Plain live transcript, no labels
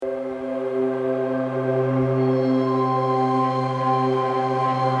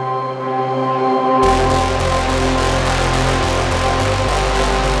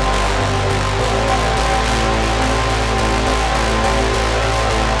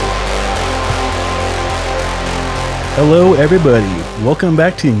Hello, everybody. Welcome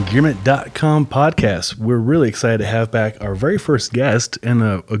back to Engearment.com podcast. We're really excited to have back our very first guest and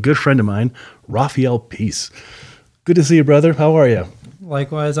a good friend of mine, Raphael Peace. Good to see you, brother. How are you?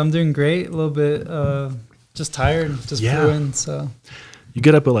 Likewise, I'm doing great. A little bit just tired, just flew in. So you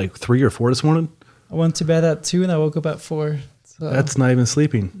get up at like 3 or 4 this morning? I went to bed at 2 and I woke up at 4. So that's not even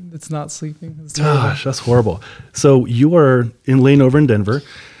sleeping. It's not sleeping. It's Gosh, that's horrible. So you are in Lane over in Denver.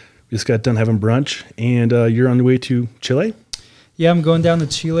 We just got done having brunch, and you're on the way to Chile? Yeah, I'm going down to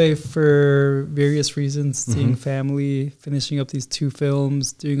Chile for various reasons, seeing family, finishing up these 2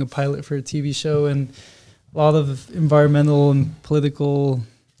 films, doing a pilot for a TV show, and a lot of environmental and political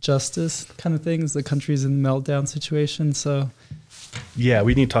justice kind of things. The country's in meltdown situation, so. Yeah,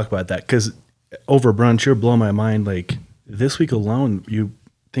 we need to talk about that, because over brunch, you're blowing my mind. Like, this week alone, you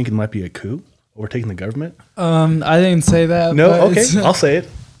think it might be a coup, overtaking the government? I didn't say that. No? Okay, I'll say it.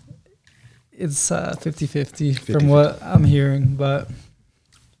 It's 50-50 from what I'm hearing, but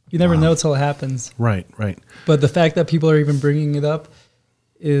you never know till it happens. Right. But the fact that people are even bringing it up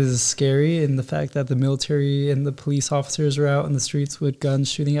is scary, and the fact that the military and the police officers are out in the streets with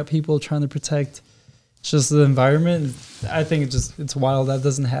guns shooting at people trying to protect just the environment, I think it's wild. That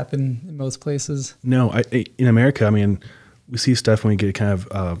doesn't happen in most places. No, in America, I mean, we see stuff when we get kind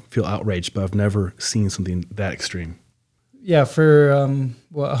of feel outraged, but I've never seen something that extreme. Yeah, for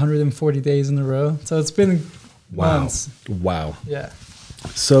 140 days in a row. So it's been months. Wow. Yeah.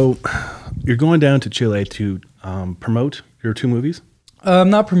 So you're going down to Chile to promote your 2 movies?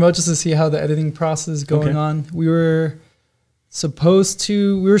 Not promote, just to see how the editing process is going on. We were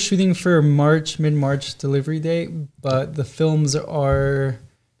shooting for mid-March delivery date, but the films are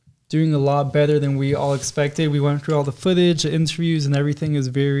doing a lot better than we all expected. We went through all the footage, the interviews, and everything is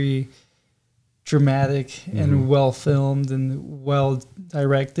very dramatic and well filmed and well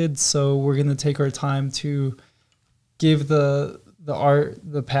directed. So we're going to take our time to give the art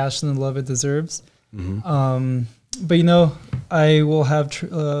the passion and love it deserves. But I will have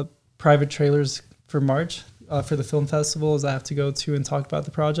private trailers for March for the film festivals I have to go to and talk about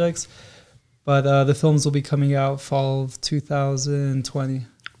the projects. But the films will be coming out fall of 2020.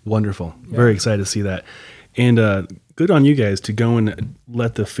 Wonderful. Yeah. Very excited to see that. And good on you guys to go and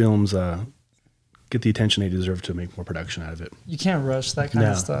let the films get the attention they deserve to make more production out of it. You can't rush that kind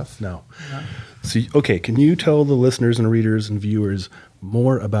of stuff. No. So, okay, can you tell the listeners and readers and viewers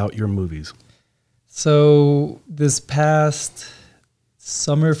more about your movies? So this past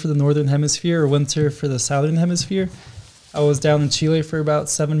summer for the Northern Hemisphere or winter for the Southern Hemisphere, I was down in Chile for about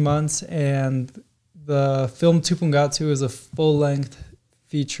 7 months, and the film Tupungato is a full-length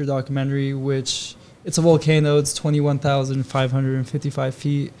feature documentary, which it's a volcano. It's 21,555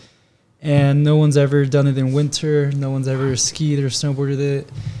 feet. And no one's ever done it in winter. No one's ever skied or snowboarded it.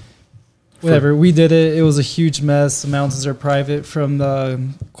 Whatever. We did it. It was a huge mess. The mountains are private from the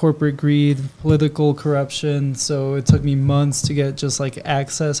corporate greed, political corruption. So it took me months to get just like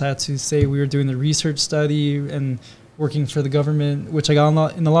access. I had to say we were doing the research study and working for the government, which I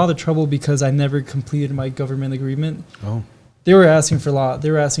got in a lot of trouble because I never completed my government agreement. Oh. They were asking for a lot.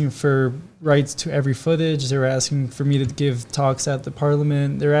 They were asking for rights to every footage. They were asking for me to give talks at the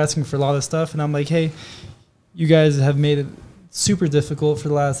parliament. They were asking for a lot of stuff. And I'm like, hey, you guys have made it super difficult for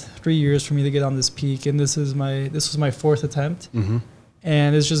the last 3 years for me to get on this peak. And this was my 4th attempt.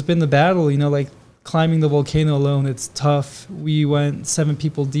 And it's just been the battle, like climbing the volcano alone. It's tough. We went 7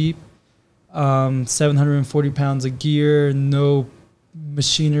 people deep, 740 pounds of gear, no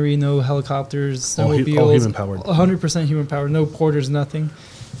machinery, no helicopters, snowmobiles, all human powered, 100% human powered, no porters, nothing.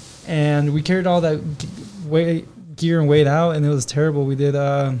 And we carried all that gear and weight out, and it was terrible. We did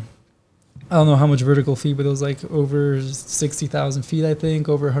I don't know how much vertical feet, but it was like over 60,000 feet, I think,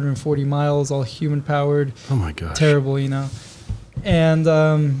 over 140 miles, all human powered. Oh my gosh, terrible, And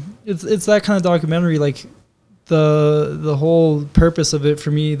it's that kind of documentary. Like the whole purpose of it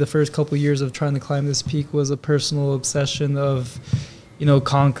for me, the first couple of years of trying to climb this peak, was a personal obsession of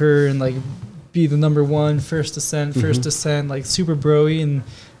conquer and like be the number one, first descent, like super broy. And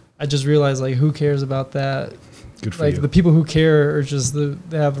I just realized, like, who cares about that? Good for you. The people who care are just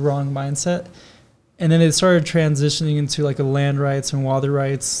they have the wrong mindset. And then it started transitioning into like a land rights and water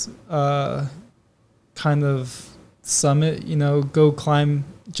rights kind of summit, go climb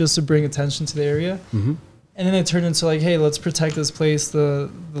just to bring attention to the area. And then it turned into like, hey, let's protect this place. The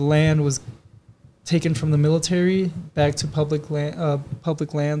land was taken from the military back to public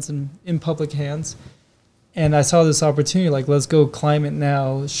lands and in public hands. And I saw this opportunity, like, let's go climb it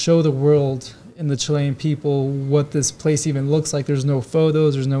now, show the world and the Chilean people what this place even looks like. There's no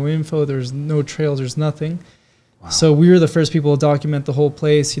photos, there's no info, there's no trails, there's nothing. Wow. So we were the first people to document the whole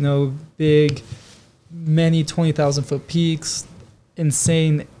place, big many 20,000 foot peaks,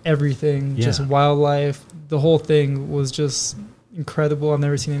 insane everything, Yeah. just wildlife. The whole thing was just incredible. I've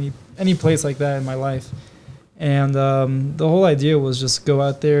never seen any place like that in my life. And the whole idea was just go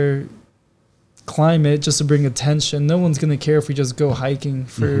out there, climb it just to bring attention. No one's going to care if we just go hiking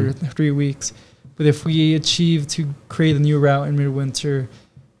for 3 weeks. But if we achieve to create a new route in midwinter,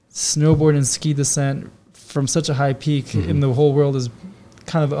 snowboard and ski descent from such a high peak in the whole world is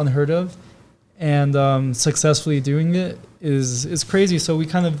kind of unheard of. And successfully doing it is crazy. So we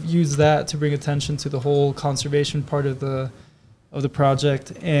kind of use that to bring attention to the whole conservation part of the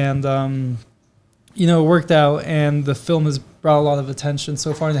project. And you know, it worked out, and the film has brought a lot of attention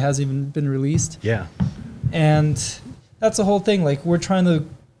so far, and it hasn't even been released. Yeah. And that's the whole thing. Like, we're trying to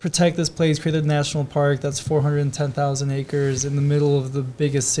protect this place, create a national park that's 410,000 acres in the middle of the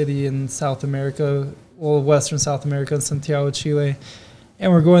biggest city in South America, well, Western South America, in Santiago, Chile.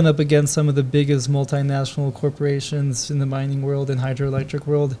 And we're going up against some of the biggest multinational corporations in the mining world and hydroelectric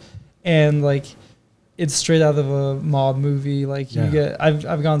world. And, like, it's straight out of a mob movie. Like, you get, I've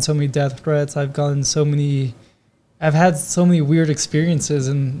gotten so many death threats. I've had so many weird experiences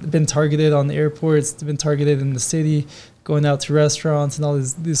and been targeted on the airports, been targeted in the city, going out to restaurants and all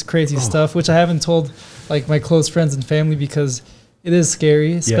this crazy stuff, which I haven't told like my close friends and family because it is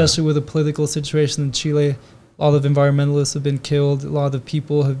scary, especially with the political situation in Chile. A lot of environmentalists have been killed. A lot of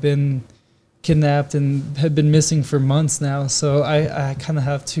people have been kidnapped and have been missing for months now. So I kind of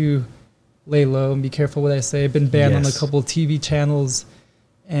have to lay low and be careful what I say. I've been banned on a couple of TV channels,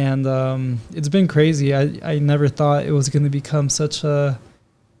 and it's been crazy. I never thought it was going to become such a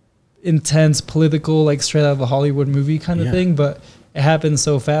intense political, like straight out of a Hollywood movie kind of thing, but it happened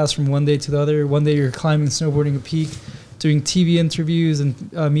so fast from one day to the other. One day you're climbing, snowboarding a peak, doing TV interviews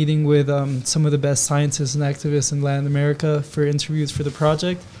and meeting with some of the best scientists and activists in Latin America for interviews for the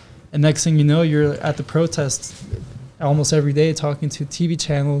project. And next thing you know, you're at the protests almost every day talking to TV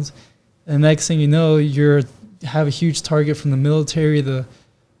channels. And next thing you know, have a huge target from the military, the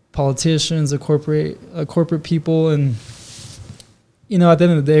politicians, the corporate people. And, you know, at the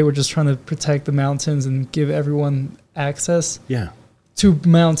end of the day, we're just trying to protect the mountains and give everyone access to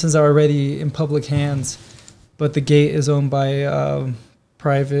mountains that are already in public hands. But the gate is owned by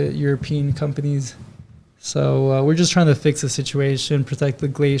private European companies. So we're just trying to fix the situation, protect the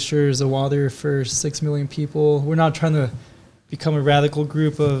glaciers, the water for 6 million people. We're not trying to become a radical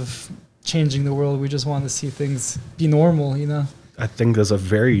group of changing the world. We just want to see things be normal, you know? I think that's a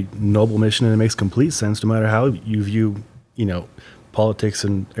very noble mission, and it makes complete sense no matter how you view, you know, politics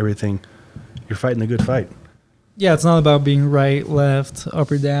and everything. You're fighting a good fight. Yeah, it's not about being right, left,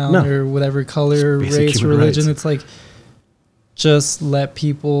 up or down, or whatever color, race, or religion. It's like just let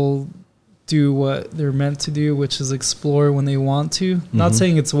people do what they're meant to do, which is explore when they want to. Not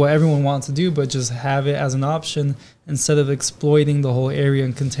saying it's what everyone wants to do, but just have it as an option instead of exploiting the whole area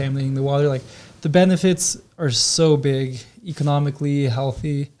and contaminating the water. Like, the benefits are so big economically,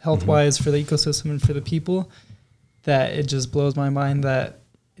 health-wise for the ecosystem and for the people that it just blows my mind that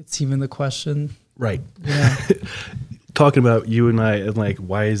it's even the question. Right. Yeah. Talking about you and I, and like,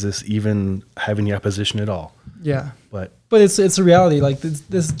 why is this even having the opposition at all? Yeah. But it's a reality. Like,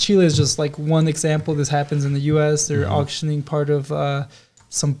 this Chile is just like one example. This happens in the U.S. They're auctioning part of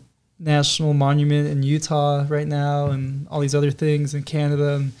some national monument in Utah right now, and all these other things in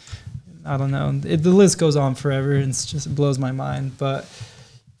Canada. And I don't know. The list goes on forever, and it blows my mind. But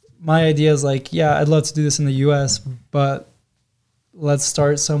my idea is like, yeah, I'd love to do this in the U.S., but let's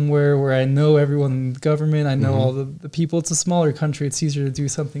start somewhere where I know everyone in the government. I know all the people. It's a smaller country. It's easier to do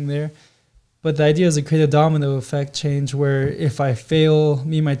something there. But the idea is to create a domino effect change where if I fail,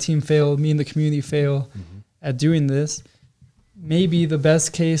 me and my team fail, me and the community fail at doing this, maybe the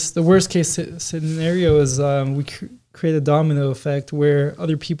worst case scenario is we create a domino effect where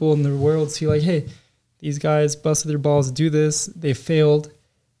other people in the world see like, hey, these guys busted their balls to do this. They failed,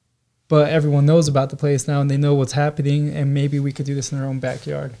 but everyone knows about the place now and they know what's happening, and maybe we could do this in our own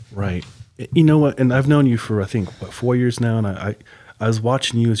backyard. Right. You know what? And I've known you for, I think, 4 years now, and I was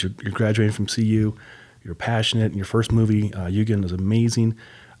watching you as you're graduating from CU. You're passionate, and your first movie, Yugen, was amazing.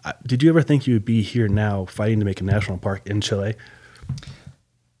 Did you ever think you would be here now fighting to make a national park in Chile?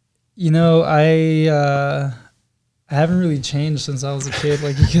 You know, I haven't really changed since I was a kid.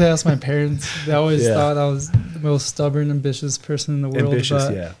 Like, you could ask my parents. They always thought I was the most stubborn, ambitious person in the world.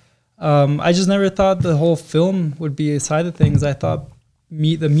 I just never thought the whole film would be a side of things. I thought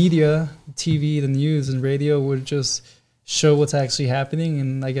the media, TV, the news, and radio would just show what's actually happening,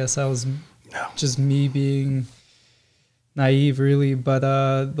 and I guess that was just me being naive, really. But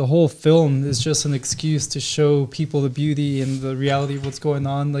the whole film is just an excuse to show people the beauty and the reality of what's going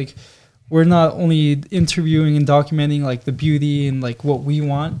on. Like, we're not only interviewing and documenting like the beauty and like what we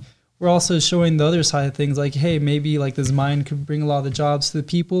want, we're also showing the other side of things. Like, hey, maybe like this mine could bring a lot of jobs to the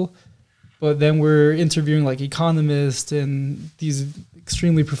people. But then we're interviewing like economists and these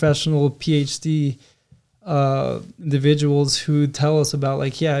extremely professional PhD individuals who tell us about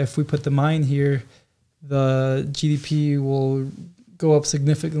like, yeah, if we put the mine here, the GDP will go up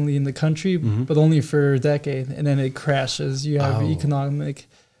significantly in the country, but only for a decade, and then it crashes. You have economic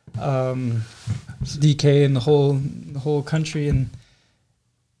decay in the whole country, and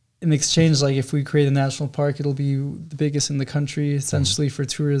in exchange, like if we create a national park, it'll be the biggest in the country, essentially for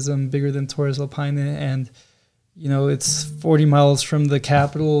tourism, bigger than Torres del Paine, and you know it's 40 miles from the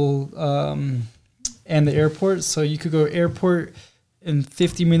capital and the airport, so you could go airport. In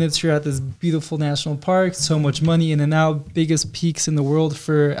 50 minutes, you're at this beautiful national park, so much money in and out, biggest peaks in the world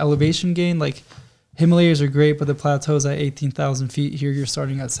for elevation gain. Like Himalayas are great, but the plateau's at 18,000 feet. Here you're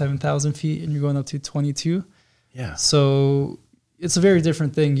starting at 7,000 feet and you're going up to 22. Yeah. So it's a very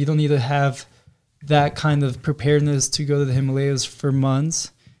different thing. You don't need to have that kind of preparedness to go to the Himalayas for months.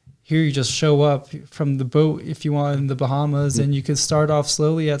 Here you just show up from the boat if you want in the Bahamas, and you could start off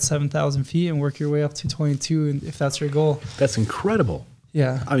slowly at 7,000 feet and work your way up to 22, and if that's your goal. That's incredible.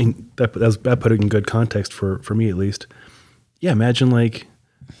 Yeah. I mean, that put it in good context for me at least. Yeah, imagine like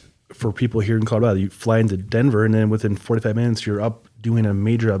for people here in Colorado, you fly into Denver and then within 45 minutes you're up doing a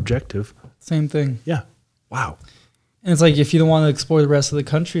major objective. Same thing. Yeah. Wow. And it's like if you don't want to explore the rest of the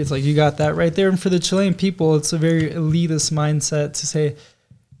country, it's like you got that right there. And for the Chilean people, it's a very elitist mindset to say,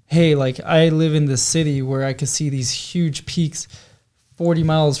 hey, like I live in this city where I could see these huge peaks 40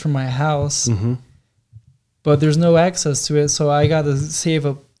 miles from my house, but there's no access to it. So I got to save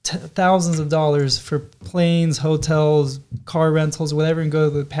up thousands of dollars for planes, hotels, car rentals, whatever, and go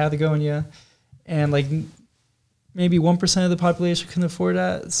to the Patagonia. And like maybe 1% of the population can afford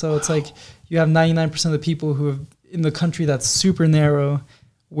that. So it's like you have 99% of the people who have in the country that's super narrow,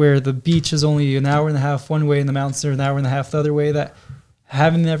 where the beach is only an hour and a half one way and the mountains are an hour and a half the other way, that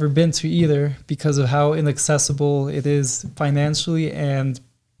haven't never been to either because of how inaccessible it is financially, and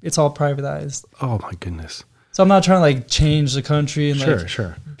it's all privatized. Oh my goodness. So I'm not trying to like change the country and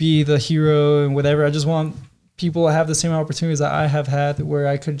sure. be the hero and whatever. I just want people to have the same opportunities that I have had, where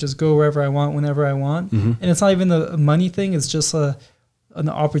I could just go wherever I want, whenever I want. And it's not even a money thing. It's just an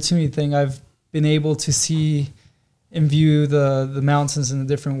opportunity thing. I've been able to see and view the mountains in a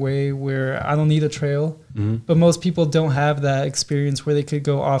different way, where I don't need a trail, but most people don't have that experience where they could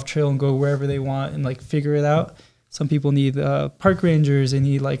go off trail and go wherever they want and like figure it out. Some people need park rangers, they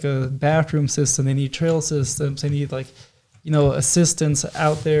need like a bathroom system, they need trail systems, they need like, you know, assistance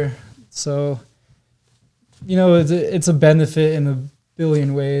out there. So, you know, it's a benefit in a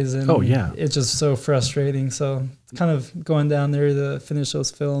billion ways, and it's just so frustrating. So it's kind of going down there to finish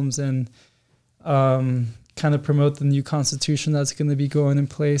those films and kind of promote the new constitution that's going to be going in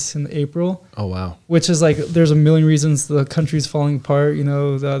place in April. Oh, wow. Which is like, there's a million reasons the country's falling apart. You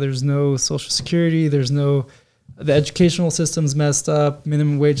know, there's no social security. The educational system's messed up.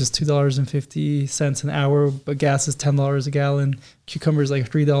 Minimum wage is $2.50 an hour, but gas is $10 a gallon. Cucumbers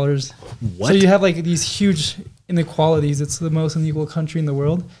like $3. What? So you have like these huge inequalities. It's the most unequal country in the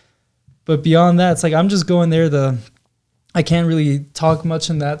world. But beyond that, it's like, I'm just going there I can't really talk much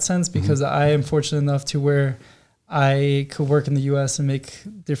in that sense because I am fortunate enough to where I could work in the U.S. and make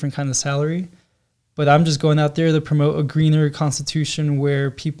different kind of salary. But I'm just going out there to promote a greener constitution where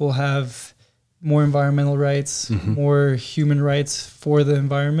people have more environmental rights, more human rights for the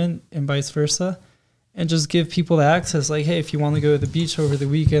environment, and vice versa. And just give people the access. Like, hey, if you want to go to the beach over the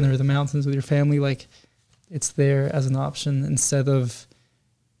weekend or the mountains with your family, like it's there as an option instead of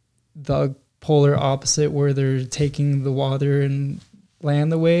the polar opposite where they're taking the water and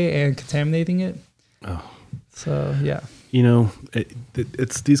land away and contaminating it. Oh. So, yeah. You know,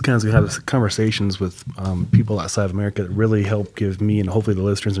 it's these kinds of conversations with people outside of America that really help give me and hopefully the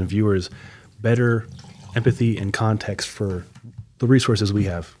listeners and viewers better empathy and context for the resources we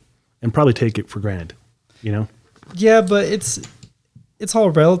have and probably take it for granted, you know? Yeah, but it's all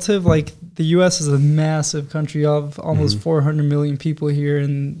relative. Like the U.S. is a massive country of almost 400 million people here,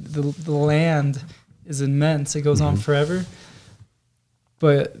 and the land is immense. It goes on forever.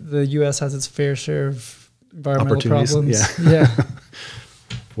 But the U.S. has its fair share of environmental problems. Yeah.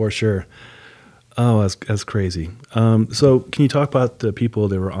 For sure. Oh, that's crazy. So can you talk about the people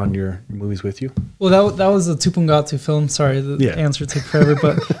that were on your movies with you? Well, that was a Tupungatu film. Sorry, the answer took forever.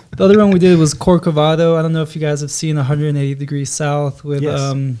 But the other one we did was Corcovado. I don't know if you guys have seen 180 Degrees South with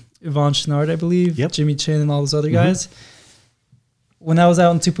Yvon Chouinard, I believe, Jimmy Chin and all those other guys. when I was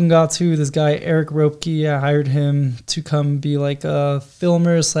out in Tupungatu, this guy, Eric Ropke, I hired him to come be like a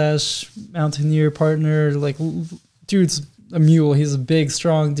filmer / mountaineer partner. Like, dude's a mule. He's a big,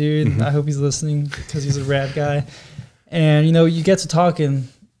 strong dude. Mm-hmm. I hope he's listening because he's a rad guy. And, you know, you get to talking.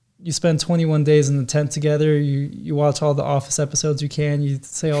 You spend 21 days in the tent together. You watch all the Office episodes you can. You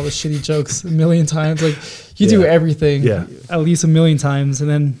say all the shitty jokes a million times. Like, you do everything at least a million times. And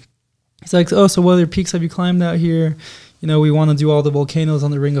then he's like, oh, so what other peaks have you climbed out here? You know, we want to do all the volcanoes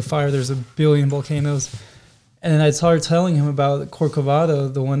on the Ring of Fire. There's a billion volcanoes. And then I started telling him about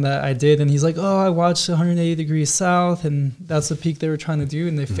Corcovado, the one that I did. And he's like, oh, I watched 180 degrees south. And that's the peak they were trying to do.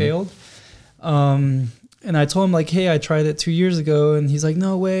 And they failed. And I told him, like, hey, I tried it 2 years ago. And he's like,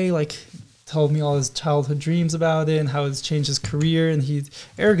 no way. Like, told me all his childhood dreams about it and how it's changed his career. And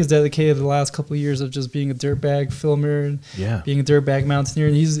Eric is dedicated the last couple of years of just being a dirtbag filmer and being a dirtbag mountaineer.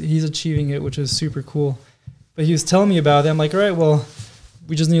 And he's achieving it, which is super cool. But he was telling me about it. I'm like, all right, well,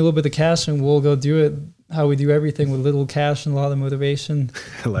 we just need a little bit of cash and we'll go do it how we do everything with little cash and a lot of motivation.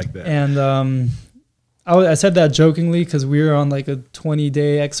 I like that. And I said that jokingly because we were on like a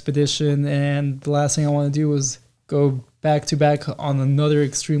 20-day expedition, and the last thing I want to do was go back to back on another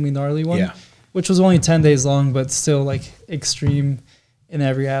extremely gnarly one, which was only 10 days long, but still like extreme in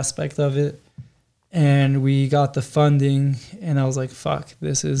every aspect of it. And we got the funding, and I was like, fuck,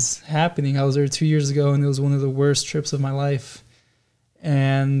 this is happening. I was there 2 years ago, and it was one of the worst trips of my life.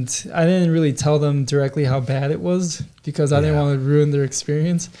 And I didn't really tell them directly how bad it was because I didn't want to ruin their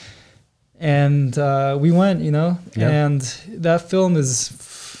experience. And we went, you know, and that film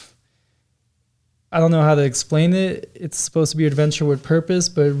is, I don't know how to explain it. It's supposed to be adventure with purpose,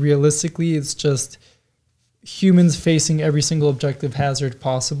 but realistically, it's just humans facing every single objective hazard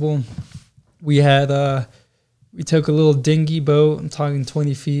possible. We took a little dinghy boat, I'm talking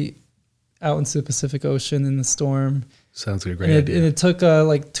 20 feet, out into the Pacific Ocean in the storm. Sounds like a great idea. And it took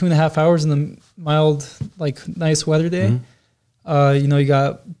like 2.5 hours in the mild, like nice weather day. You know, you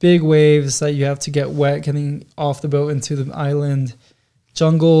got big waves that you have to get wet getting off the boat into the island.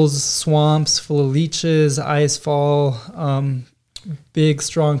 Jungles, swamps full of leeches, ice fall, big,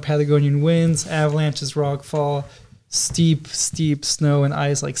 strong Patagonian winds, avalanches, rock fall, steep snow and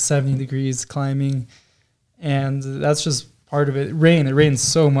ice, like 70 degrees climbing. And that's just part of it. It rains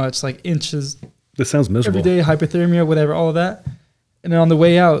so much, like inches. This sounds miserable. Every day, hypothermia, whatever, all of that. And then on the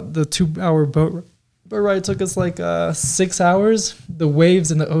way out, the 2-hour boat ride took us like 6 hours. The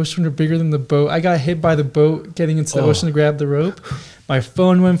waves in the ocean were bigger than the boat. I got hit by the boat getting into the ocean to grab the rope. My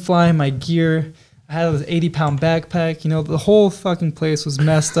phone went flying, my gear. I had an 80-pound backpack. You know, the whole fucking place was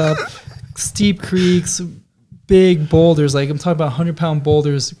messed up. Steep creeks, big boulders. Like, I'm talking about 100-pound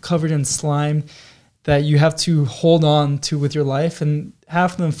boulders covered in slime that you have to hold on to with your life. And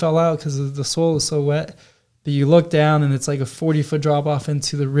half of them fell out because the soil was so wet. But you look down and it's like a 40-foot drop off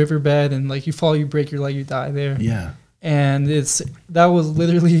into the riverbed, and like you fall, you break your leg, you die there. Yeah. And that was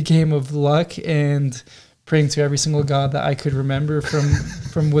literally a game of luck and praying to every single god that I could remember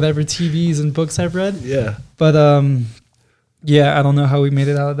from whatever TVs and books I've read. Yeah. But I don't know how we made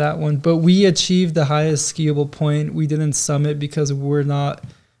it out of that one. But we achieved the highest skiable point. We didn't summit because we're not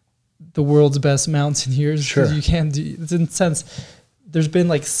the world's best mountaineers. Sure. You can't do it. In a sense, there's been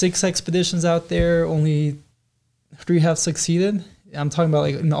like 6 expeditions out there, only 3 have succeeded. I'm talking about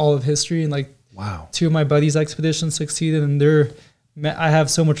like in all of history, and like wow, 2 of my buddies' expeditions succeeded, and I have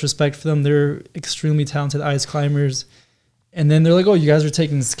so much respect for them. They're extremely talented ice climbers. And then they're like, oh, you guys are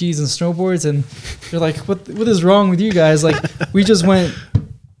taking skis and snowboards, and they're like, what is wrong with you guys? Like, we just went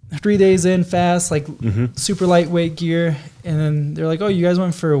 3 days in fast, like super lightweight gear, and then they're like, oh, you guys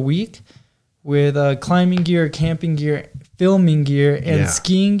went for a week with climbing gear, camping gear, filming gear, and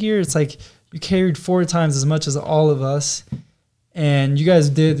skiing gear. It's like you carried 4 times as much as all of us, and you guys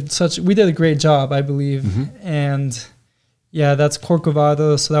we did a great job, I believe. And yeah, that's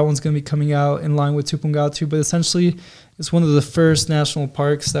Corcovado, so that one's going to be coming out in line with Tupungatu, but essentially it's one of the first national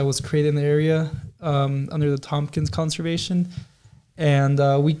parks that was created in the area under the Tompkins Conservation. And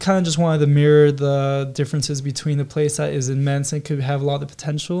we kind of just wanted to mirror the differences between a place that is immense and could have a lot of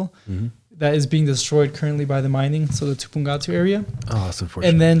potential that is being destroyed currently by the mining, so the Tupungatu area. Oh, that's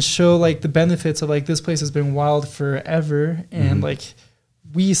unfortunate. And then show like the benefits of like this place has been wild forever, and like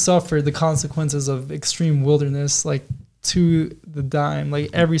we suffered the consequences of extreme wilderness, like to the dime.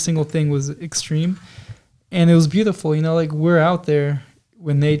 Like every single thing was extreme, and it was beautiful. You know, like we're out there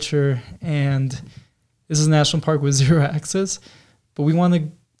with nature, and this is a national park with 0 access, but we want to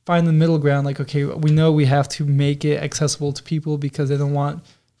find the middle ground. Like, okay, we know we have to make it accessible to people because they don't want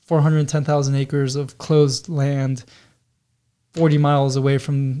 410,000 acres of closed land 40 miles away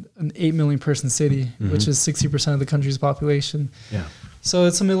from an 8 million person city, which is 60% of the country's population. Yeah. So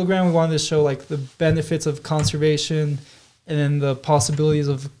it's a middle ground. We wanted to show like the benefits of conservation and then the possibilities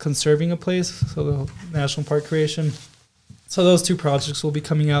of conserving a place, so the national park creation. So those two projects will be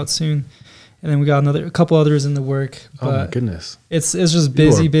coming out soon. And then we got a couple others in the work. Oh my goodness. It's just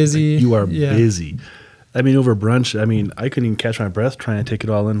busy. You are busy. I mean, over brunch, I mean, I couldn't even catch my breath trying to take it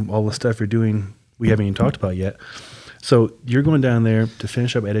all in, all the stuff you're doing we haven't even talked about yet. So you're going down there to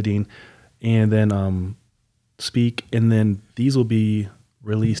finish up editing and then speak, and then these will be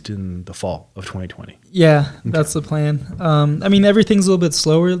released in the fall of 2020. Yeah, okay. That's the plan. I mean, everything's a little bit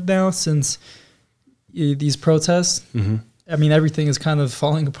slower now since these protests. Mm-hmm. I mean, everything is kind of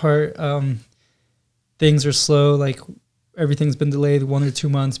falling apart. Things are slow. Like everything's been delayed 1 or 2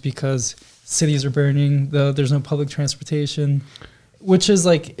 months because cities are burning. There's no public transportation, which is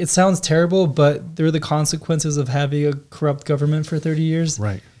like, it sounds terrible, but they're the consequences of having a corrupt government for 30 years.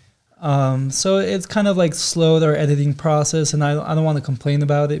 Right. So it's kind of like slowed our editing process, and I don't want to complain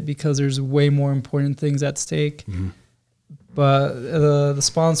about it because there's way more important things at stake. Mm-hmm. But the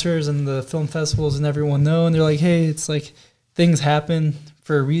sponsors and the film festivals and everyone know, and they're like, hey, it's like things happen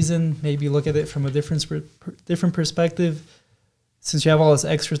for a reason. Maybe look at it from a different perspective. Since you have all this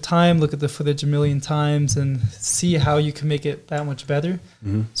extra time, look at the footage a million times and see how you can make it that much better.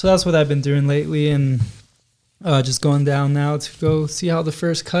 Mm-hmm. So that's what I've been doing lately, and just going down now to go see how the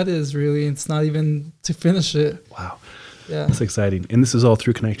first cut is, really. It's not even to finish it. Wow. Yeah. That's exciting. And this is all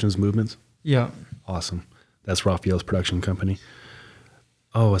through Connections Movements? Yeah. Awesome. That's Raphael's production company.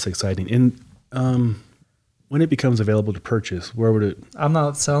 Oh, that's exciting. And when it becomes available to purchase, where would it? I'm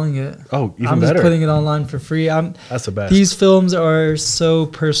not selling it. Oh, even I'm better. I'm just putting it online for free. That's the best. These films are so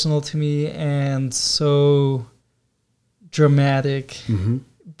personal to me and so dramatic. Mm-hmm.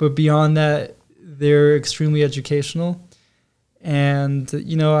 But beyond that, they're extremely educational. And,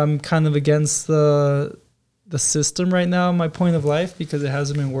 you know, I'm kind of against the system right now in my point of life because it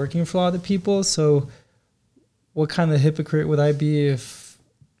hasn't been working for a lot of people. So what kind of hypocrite would I be if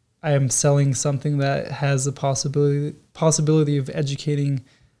I am selling something that has the possibility of educating,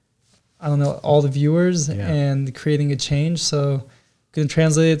 I don't know, all the viewers and creating a change? So I'm going to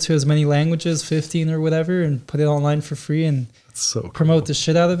translate it to as many languages, 15 or whatever, and put it online for free and promote the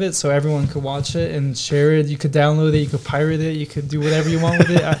shit out of it so everyone could watch it and share it. You could download it, you could pirate it, you could do whatever you want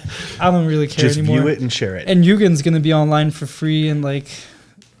with it. I don't really care anymore. Just view it and share it. And Yugen's going to be online for free, and like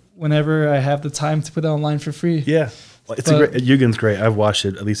whenever I have the time to put it online for free. Yeah. Well, Yugen's great. I've watched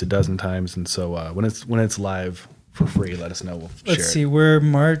it at least a dozen times, and so when it's live for free, let us know. We'll share it. Let's see, we're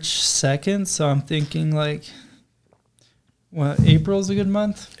March 2nd, so I'm thinking like, April's a good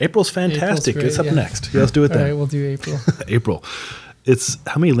month? April's fantastic. It's up next. Yeah, let's do it then. All right, we'll do April. April. It's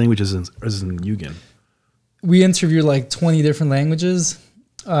how many languages is in Yugen? We interviewed like 20 different languages.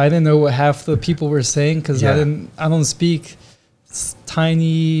 I didn't know what half the people were saying because I don't speak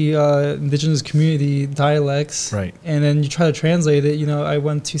tiny indigenous community dialects. Right. And then you try to translate it. You know, I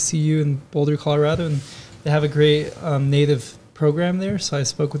went to CU in Boulder, Colorado, and they have a great native program there. So I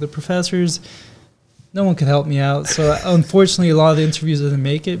spoke with the professors. No one could help me out. So unfortunately, a lot of the interviews didn't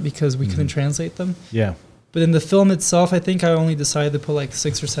make it because we couldn't translate them. Yeah. But in the film itself, I think I only decided to put like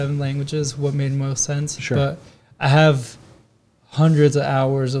 6 or 7 languages, what made most sense. Sure. But I have hundreds of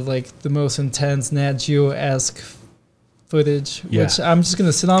hours of like the most intense Nat Geo-esque footage, which I'm just going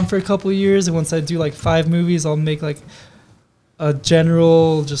to sit on for a couple of years. And once I do like 5 movies, I'll make like a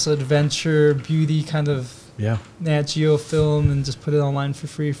general, just adventure, beauty kind of Nat Geo film and just put it online for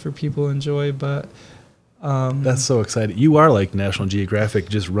free for people to enjoy. But that's so exciting. You are like National Geographic,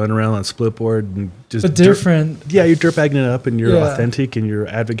 just run around on Splitboard and just... But different. You're dirtbagging it up and you're authentic and you're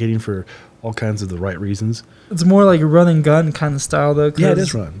advocating for all kinds of the right reasons. It's more like a run and gun kind of style though. Yeah, it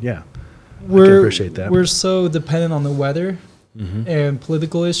is run, yeah. I can appreciate that. We're so dependent on the weather and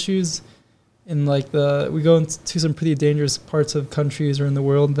political issues. And like we go into some pretty dangerous parts of countries or in the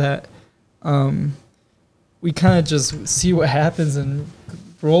world that we kind of just see what happens and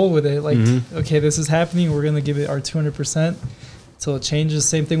roll with it. Like, okay, this is happening. We're going to give it our 200% until it changes.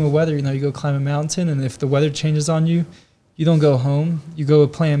 Same thing with weather. You know, you go climb a mountain, and if the weather changes on you, you don't go home. You go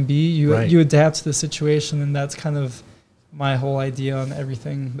with plan B. You adapt to the situation, and that's kind of my whole idea on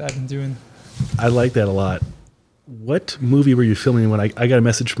everything that I've been doing. I like that a lot. What movie were you filming when I got a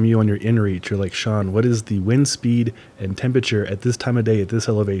message from you on your InReach? You're like, Sean, what is the wind speed and temperature at this time of day at this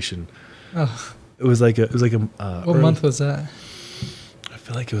elevation? Oh. It was like a. What month was that? I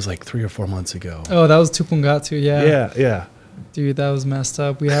feel like it was like 3 or 4 months ago. Oh, that was Tupungatu, yeah. Yeah. Dude, that was messed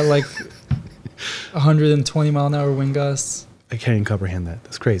up. We had like 120 mile an hour wind gusts. I can't even comprehend that.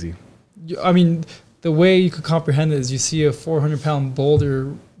 That's crazy. I mean, the way you could comprehend it is you see a 400-pound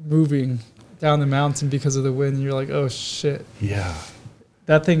boulder moving down the mountain because of the wind, and you're like, oh shit. Yeah.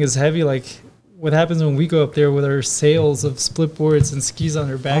 That thing is heavy. Like, what happens when we go up there with our sails of split boards and skis on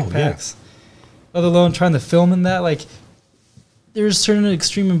our backpacks? Let alone trying to film in that. Like, there's certain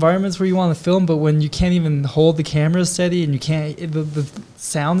extreme environments where you want to film, but when you can't even hold the camera steady and you can't, the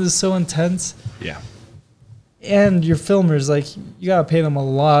sound is so intense. Yeah. And your filmers, like, you gotta pay them a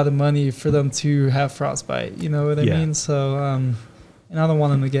lot of money for them to have frostbite. You know what I mean? So, and I don't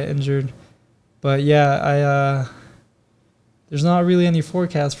want them to get injured. But yeah, there's not really any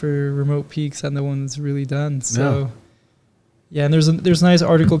forecast for remote peaks that no one's really done. So, yeah, and there's a nice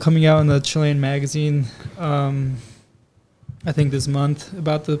article coming out in the Chilean magazine, I think this month,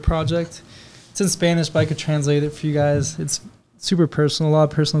 about the project. It's in Spanish, but I could translate it for you guys. It's super personal, a lot of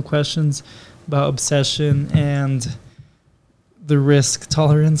personal questions about obsession and the risk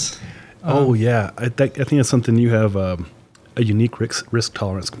tolerance. I think that's something you have a unique risk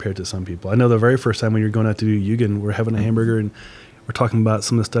tolerance compared to some people. I know the very first time when you're going out to do Yugen, we're having a hamburger and we're talking about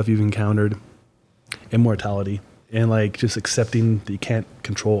some of the stuff you've encountered, immortality, and like just accepting that you can't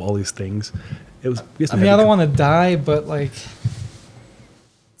control all these things. It was. I mean, I don't want to die, but like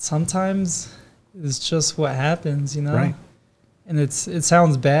sometimes it's just what happens, you know. Right. And it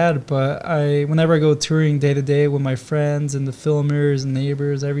sounds bad, but whenever I go touring day to day with my friends and the filmers and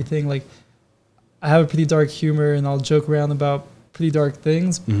neighbors, everything, like, I have a pretty dark humor and I'll joke around about pretty dark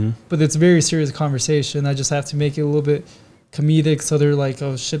things, but it's a very serious conversation. I just have to make it a little bit comedic so they're like,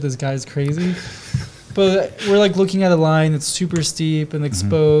 oh shit, this guy's crazy. But we're like looking at a line that's super steep and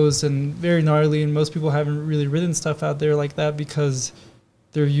exposed and very gnarly, and most people haven't really ridden stuff out there like that because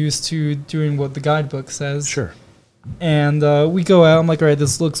they're used to doing what the guidebook says. Sure. And we go out. I'm like, all right,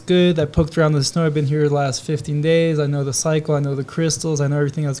 this looks good. I poked around the snow. I've been here the last 15 days. I know the cycle. I know the crystals. I know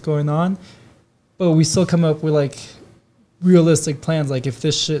everything that's going on. But we still come up with like realistic plans. Like, if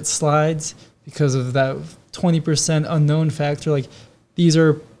this shit slides because of that 20% unknown factor, like, these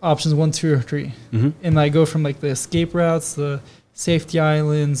are options 1, 2, or 3. And I go from like the escape routes, the safety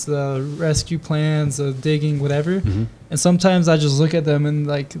islands, the rescue plans, the digging, whatever. And sometimes I just look at them and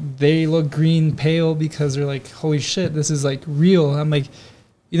like they look green pale because they're like, holy shit, this is like real. I'm like,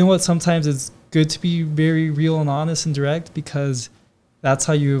 you know what? Sometimes it's good to be very real and honest and direct, because that's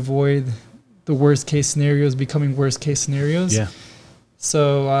how you avoid the worst case scenarios becoming worst case scenarios. Yeah.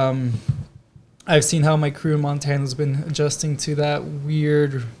 So I've seen how my crew in Montana has been adjusting to that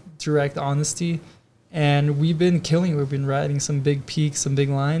weird direct honesty. And we've been killing. We've been riding some big peaks, some big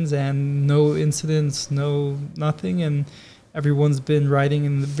lines, and no incidents, nothing. And everyone's been riding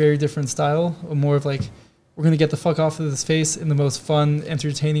in a very different style, more of like, we're going to get the fuck off of this face in the most fun,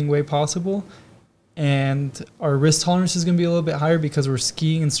 entertaining way possible. And our risk tolerance is going to be a little bit higher because we're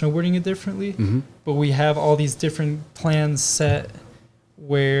skiing and snowboarding it differently. But we have all these different plans set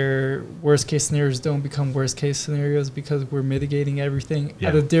where worst case scenarios don't become worst case scenarios because we're mitigating everything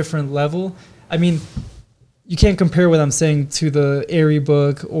at a different level. I mean, you can't compare what I'm saying to the Airy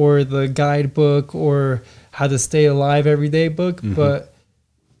book or the guidebook or how to stay alive every day book, but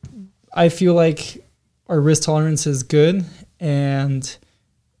I feel like our risk tolerance is good and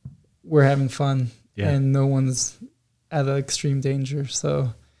we're having fun and no one's at an extreme danger.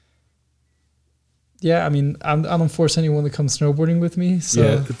 So, yeah, I mean, I don't force anyone to come snowboarding with me,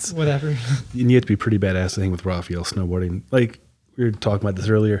 so it's whatever. You have to be pretty badass, I think, with Raphael snowboarding. Like, we were talking about this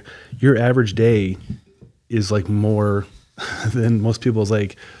earlier. Your average day is like more than most people's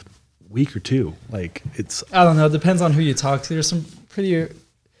like week or two. Like, it's, I don't know. It depends on who you talk to. There's some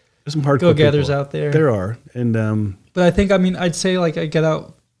hardcore go-getters people out there. There are. And, but I think, I mean, I'd say like I get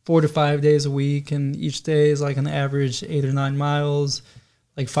out 4 to 5 days a week, and each day is like an average 8 or 9 miles,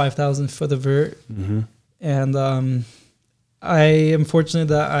 like 5,000 foot of vert. And, I am fortunate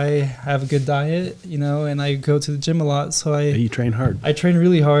that I have a good diet, you know, and I go to the gym a lot. So you train hard. I train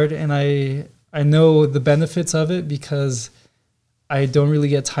really hard, and I know the benefits of it because I don't really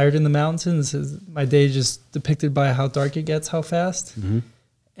get tired in the mountains. My day is just depicted by how dark it gets, how fast.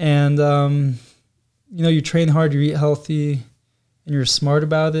 And, you know, you train hard, you eat healthy, and you're smart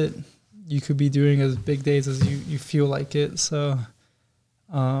about it. You could be doing as big days as you feel like it. So,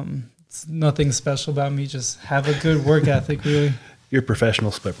 it's nothing special about me. Just have a good work ethic, really. You're a professional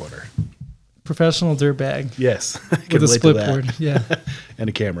splitboarder. Professional dirtbag. Yes. With a split board. Yeah. And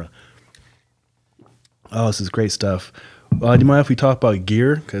a camera. Oh, this is great stuff. Do you mind if we talk about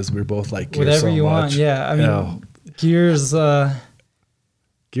gear? Because we're both like gear whatever so you much. want. Yeah. I mean, gear's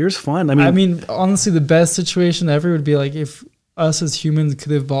fun. I mean, honestly, the best situation ever would be like if us as humans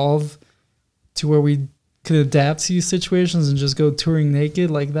could evolve to where we could adapt to these situations and just go touring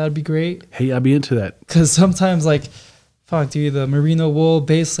naked, like that'd be great. Hey, I'd be into that. Because sometimes, like, fuck, dude, the merino wool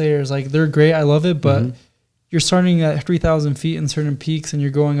base layers, like, they're great. I love it, but you're starting at 3,000 feet in certain peaks and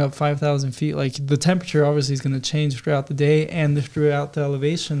you're going up 5,000 feet. Like, the temperature obviously is going to change throughout the day and throughout the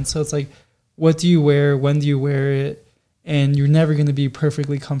elevation. So it's like, what do you wear? When do you wear it? And you're never going to be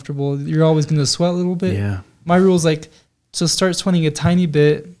perfectly comfortable. You're always going to sweat a little bit. Yeah. My rule is like, just start sweating a tiny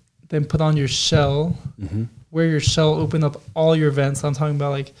bit, then put on your shell, wear your shell, open up all your vents. I'm talking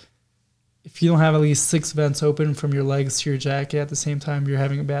about, like, if you don't have at least 6 vents open from your legs to your jacket at the same time, you're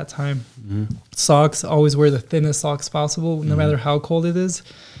having a bad time. Socks, always wear the thinnest socks possible, no matter how cold it is.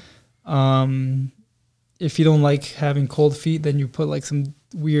 If you don't like having cold feet, then you put like some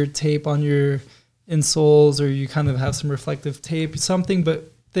weird tape on your insoles, or you kind of have some reflective tape, something,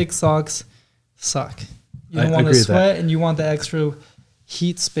 but thick socks suck. You don't want to sweat, and you want the extra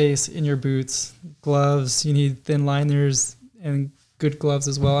heat space in your boots. Gloves, you need thin liners and good gloves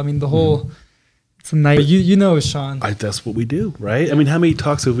as well. I mean, the whole, it's a night. You know, Sean. That's what we do, right? I mean, how many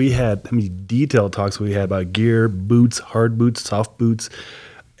talks have we had? How many detailed talks have we had about gear, boots, hard boots, soft boots,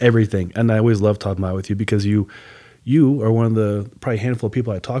 everything? And I always love talking about it with you, because you are one of the probably handful of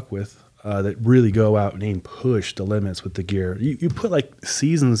people I talk with that really go out and push the limits with the gear. You put like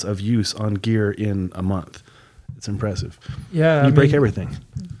seasons of use on gear in a month. It's impressive. Yeah. You break everything.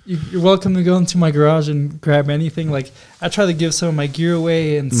 You're welcome to go into my garage and grab anything. Like, I try to give some of my gear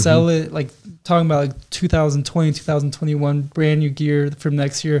away and sell it. Like, talking about like 2020, 2021 brand new gear from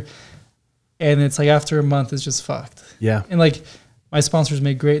next year. And it's like after a month, it's just fucked. Yeah. And like, my sponsors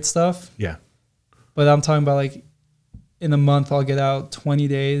make great stuff. Yeah. But I'm talking about like in a month, I'll get out 20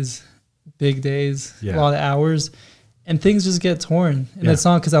 days, big days, a lot of hours, and things just get torn. And it's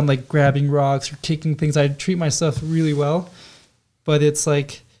not because I'm like grabbing rocks or kicking things. I treat my stuff really well. But it's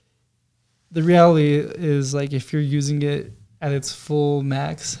like, the reality is, like, if you're using it at its full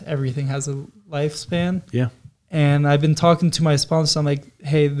max, everything has a lifespan. Yeah. And I've been talking to my sponsors. I'm like,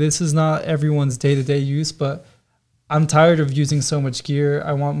 hey, this is not everyone's day-to-day use, but I'm tired of using so much gear.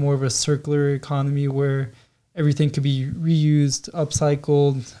 I want more of a circular economy where everything could be reused,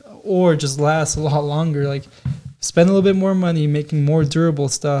 upcycled, or just last a lot longer. Like, spend a little bit more money making more durable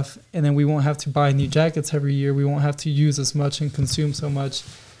stuff, and then we won't have to buy new jackets every year. We won't have to use as much and consume so much.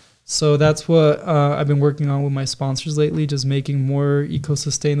 So that's what I've been working on with my sponsors lately, just making more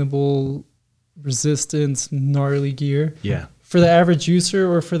eco-sustainable, resistance, gnarly gear. Yeah. For the average user,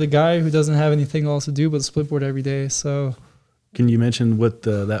 or for the guy who doesn't have anything else to do but splitboard every day. So, can you mention what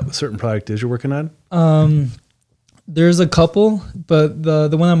that certain product is you're working on? There's a couple, but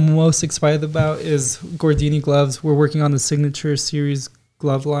the one I'm most excited about is Gordini gloves. We're working on the Signature Series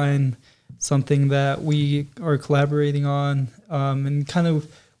glove line, something that we are collaborating on, and kind of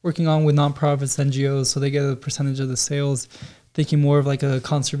working on with nonprofits, NGOs, so they get a percentage of the sales. Thinking more of like a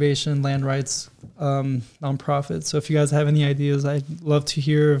conservation, land rights nonprofit. So if you guys have any ideas, I'd love to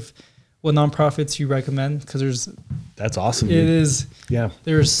hear of what nonprofits you recommend, because that's awesome. It is. Yeah.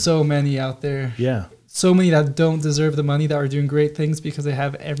 There's so many out there. Yeah. So many that don't deserve the money, that are doing great things because they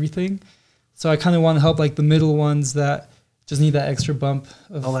have everything. So I kind of want to help like the middle ones that just need that extra bump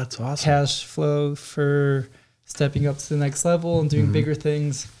of that's awesome. Cash flow for stepping up to the next level and doing bigger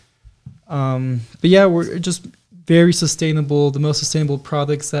things. But yeah, we're just very sustainable, the most sustainable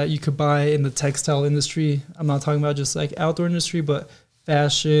products that you could buy in the textile industry. I'm not talking about just like outdoor industry, but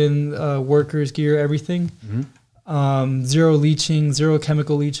fashion, workers, gear, everything. Zero leaching, zero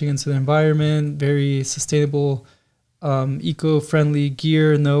chemical leaching into the environment, very sustainable, eco-friendly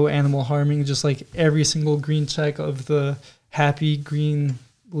gear, no animal harming, just like every single green check of the happy green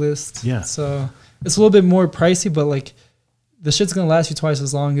list. Yeah. So it's a little bit more pricey, but like the shit's going to last you twice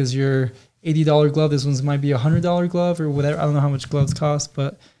as long as your $80 glove. This one's might be $100 glove or whatever. I don't know how much gloves cost,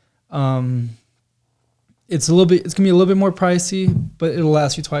 but it's gonna be a little bit more pricey, but it'll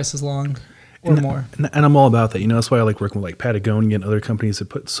last you twice as long or more. And I'm all about that. You know, that's why I like working with like Patagonia and other companies that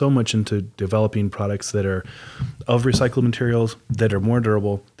put so much into developing products that are of recycled materials, that are more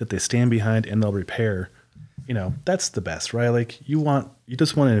durable, that they stand behind and they'll repair. You know, that's the best, right? Like you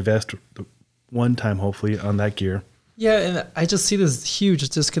just want to invest one time, hopefully, on that gear. Yeah, and I just see this huge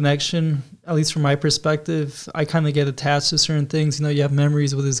disconnection, at least from my perspective. I kind of get attached to certain things. You know, you have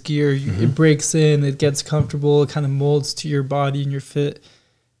memories with this gear. It breaks in, it gets comfortable, it kind of molds to your body and your fit.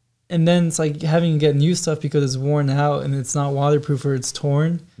 And then it's like having to get new stuff because it's worn out and it's not waterproof or it's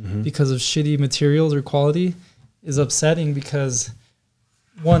torn because of shitty materials or quality is upsetting, because,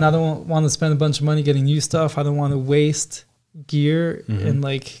 one, I don't want to spend a bunch of money getting new stuff. I don't want to waste gear and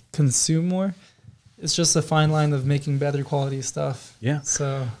like consume more. it's just a fine line of making better quality stuff. Yeah.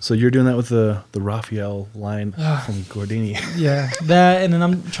 So you're doing that with the Raphael line from Gordini. yeah, that, and then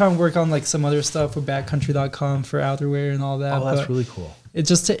I'm trying to work on like some other stuff with backcountry.com for outerwear and all that. Oh, that's really cool.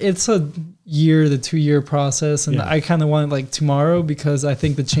 It's a year to 2 year process, and I kind of want it like tomorrow because I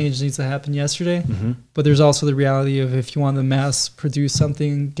think the change needs to happen yesterday. Mm-hmm. But there's also the reality of if you want to mass produce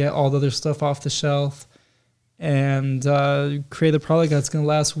something, get all the other stuff off the shelf, and create a product that's going to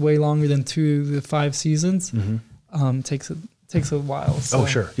last way longer than 2 to 5 seasons, takes a while. So, oh,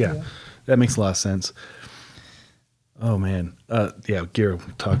 sure. Yeah. That makes a lot of sense. Oh, man. Gear,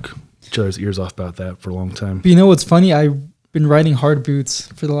 we talk each other's ears off about that for a long time. But you know what's funny? I've been riding hard boots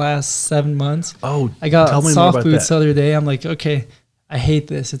for the last 7 months. Oh, I got tell me soft more about boots that. the other day. I'm like, okay, I hate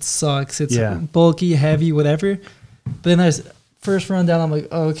this. It sucks. It's bulky, heavy, whatever. But then first run down, I'm like,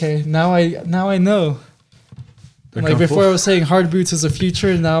 oh, okay, now I know. They're Like before comfortable? I was saying hard boots is a future,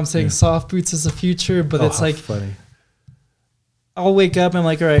 and now I'm saying soft boots is a future. But it's how like funny. I'll wake up and I'm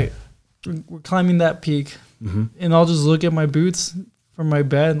like, all right, we're climbing that peak, and I'll just look at my boots from my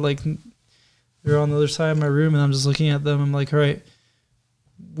bed, like they're on the other side of my room, and I'm just looking at them. I'm like, all right,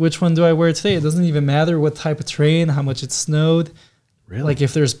 which one do I wear today? It doesn't even matter what type of terrain, how much it snowed, Really? like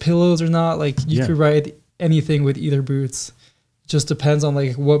if there's pillows or not. Like you could ride anything with either boots. Just depends on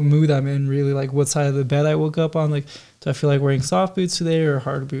like what mood I'm in, really, like what side of the bed I woke up on. Like, do I feel like wearing soft boots today or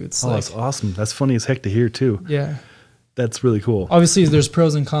hard boots? Oh, like, that's awesome. That's funny as heck to hear too. yeah. That's really cool. Obviously, there's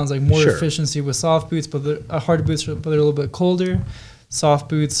pros and cons, like more Sure. efficiency with soft boots, but hard boots, but they're a little bit colder. Soft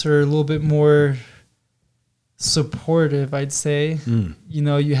boots are a little bit more supportive, I'd say. You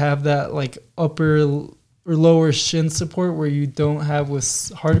know, you have that like upper or lower shin support where you don't have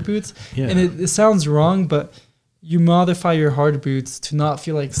with hard boots. Yeah. And it sounds wrong, but you modify your hard boots to not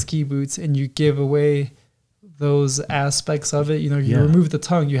feel like ski boots, and you give away those aspects of it. You know, you remove the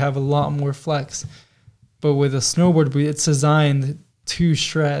tongue, you have a lot more flex. But with a snowboard boot, it's designed to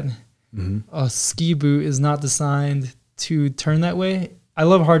shred. A ski boot is not designed to turn that way. I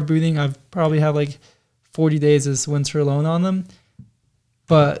love hard booting. I've probably had like 40 days this winter alone on them,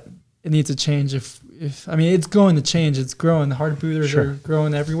 but it needs to change. I mean, it's going to change. It's growing. The hard booters are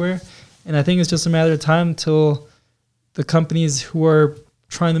growing everywhere. And I think it's just a matter of time until the companies who are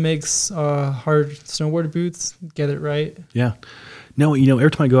trying to make hard snowboard boots get it right. Yeah. No, you know, every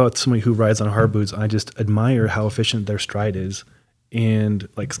time I go out with somebody who rides on hard boots, I just admire how efficient their stride is. And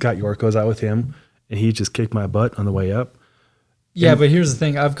like Scott York goes out with him, and he just kicked my butt on the way up. Yeah, but here's the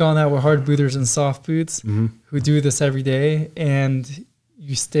thing. I've gone out with hard booters and soft boots who do this every day, and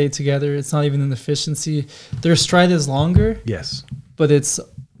you stay together. It's not even an efficiency. Their stride is longer. Yes. But it's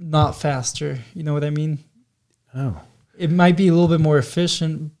not faster. You know what I mean? Oh. It might be a little bit more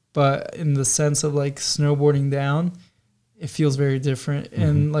efficient, but in the sense of like snowboarding down, it feels very different.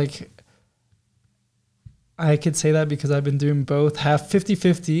 And like, I could say that because I've been doing both, half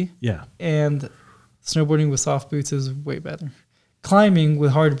 50-50. Yeah. And snowboarding with soft boots is way better. Climbing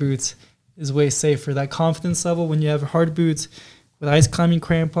with hard boots is way safer. That confidence level when you have hard boots with ice climbing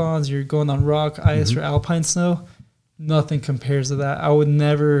crampons, you're going on rock, ice, or alpine snow, nothing compares to that. I would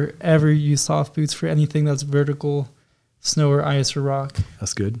never, ever use soft boots for anything that's vertical snow or ice or rock.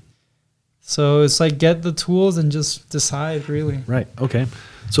 That's good. So it's like get the tools and just decide, really. Right. Okay.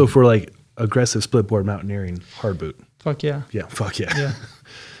 So for like aggressive split board mountaineering, hard boot. Fuck yeah. Yeah. Fuck yeah. Yeah.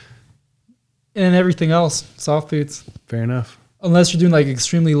 And everything else, soft boots. Fair enough. Unless you're doing like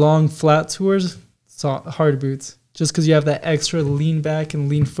extremely long flat tours, hard boots. Just because you have that extra lean back and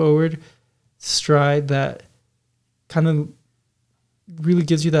lean forward stride that kind of really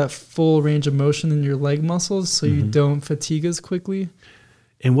gives you that full range of motion in your leg muscles, so you don't fatigue as quickly.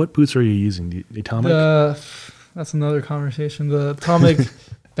 And what boots are you using? The Atomic? That's another conversation. The Atomic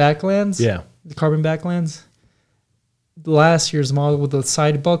Backlands. Yeah. The carbon Backlands. Last year's model with the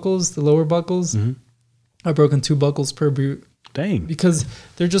side buckles, the lower buckles, I've broken 2 buckles per boot. Dang. Because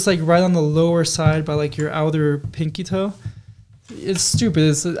they're just like right on the lower side by like your outer pinky toe. It's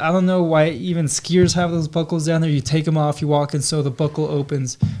stupid. I don't know why even skiers have those buckles down there. You take them off, you walk in snow, the buckle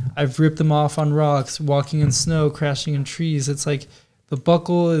opens. I've ripped them off on rocks, walking in snow, crashing in trees. It's like the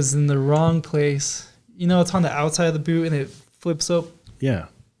buckle is in the wrong place. You know, it's on the outside of the boot and it flips up. Yeah.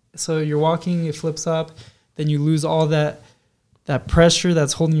 So you're walking, it flips up, then you lose all that pressure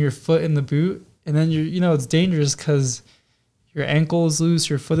that's holding your foot in the boot. And then it's dangerous because your ankle is loose,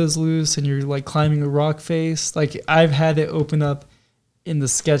 your foot is loose, and you're like climbing a rock face. Like I've had it open up in the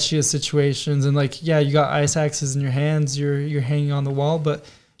sketchiest situations, and like, yeah, you got ice axes in your hands, you're hanging on the wall, but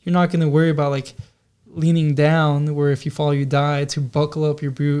you're not going to worry about like leaning down where if you fall you die to buckle up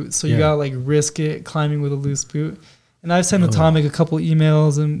your boot. So you got to like risk it climbing with a loose boot. And I've sent Atomic a couple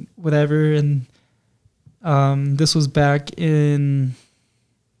emails and whatever, and This was back in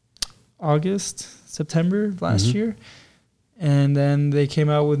September last year. And then they came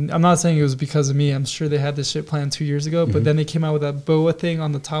out with, I'm not saying it was because of me. I'm sure they had this shit planned 2 years ago. But then they came out with that BOA thing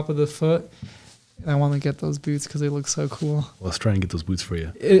on the top of the foot. And I want to get those boots because they look so cool. Well, let's try and get those boots for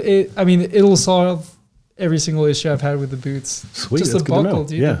you. I mean, it'll solve every single issue I've had with the boots. Sweet, just that's the good to buckle, know.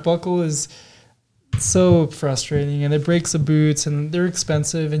 dude. Yeah. The buckle is so frustrating, and it breaks the boots, and they're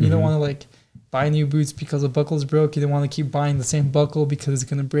expensive, and you don't want to like buy new boots because the buckle's broke. You don't want to keep buying the same buckle because it's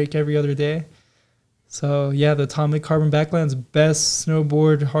going to break every other day. So yeah, the Atomic Carbon Backland's best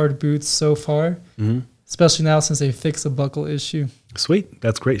snowboard hard boots so far, especially now since they fixed the buckle issue. Sweet.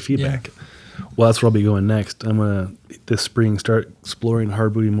 That's great feedback. Yeah. Well, that's where I'll be going next. I'm going to, this spring, start exploring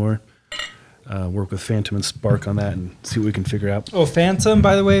hard booting more, work with Phantom and Spark on that and see what we can figure out. Oh, Phantom,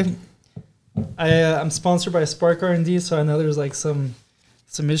 by the way, I'm sponsored by Spark R&D, so I know there's like some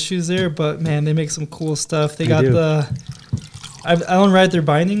issues there, but man, they make some cool stuff. They got I don't ride their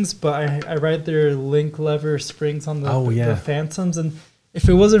bindings, but I ride their link lever springs on the Phantoms. And if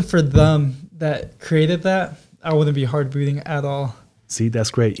it wasn't for them that created that, I wouldn't be hard booting at all. See,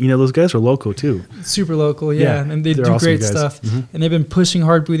 that's great. You know, those guys are local too. Super local, yeah. And they do awesome great stuff. And they've been pushing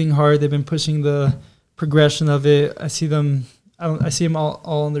hard booting hard. They've been pushing the progression of it. I see them all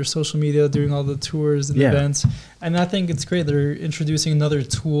on their social media doing all the tours and events. And I think it's great. They're introducing another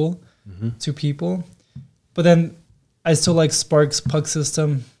tool to people. But then I still like Spark's puck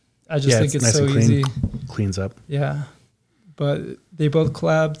system. I just think it's nice so easy. Cleans up. Yeah. But they both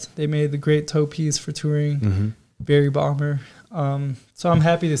collabed. They made the great toe piece for touring, Berry Bomber. So I'm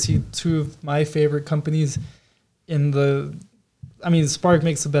happy to see two of my favorite companies Spark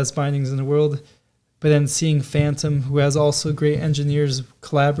makes the best bindings in the world, but then seeing Phantom, who has also great engineers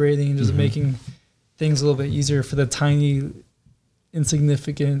collaborating and just making things a little bit easier for the tiny,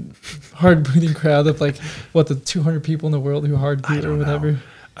 insignificant hard booting crowd of the 200 people in the world who hard boot or whatever.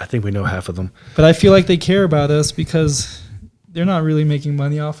 I think we know half of them. But I feel like they care about us because they're not really making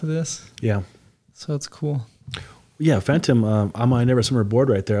money off of this. Yeah. So it's cool. Yeah, Phantom, on my Never Summer board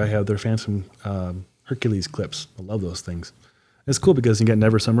right there, I have their Phantom Hercules clips. I love those things. It's cool because you get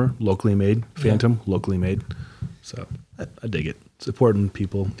Never Summer, locally made, Phantom, locally made. So I dig it. Supporting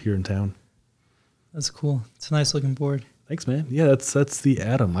people here in town. That's cool. It's a nice looking board. Thanks, man. Yeah, that's the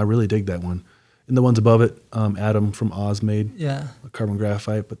Atom. I really dig that one. And the ones above it, Atom from Oz made. Yeah. Carbon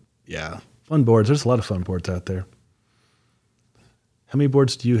graphite. But yeah, fun boards. There's a lot of fun boards out there. How many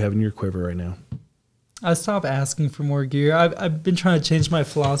boards do you have in your quiver right now? I stopped asking for more gear. I've been trying to change my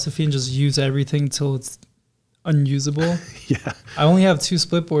philosophy and just use everything till it's unusable. Yeah. I only have 2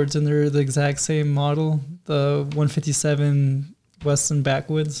 split boards and they're the exact same model, the 157 Weston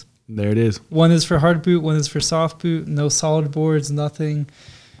Backwoods. There it is. One is for hard boot, one is for soft boot, no solid boards, nothing.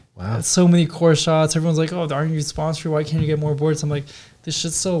 Wow. So many core shots. Everyone's like, oh, aren't you sponsored? Why can't you get more boards? I'm like, this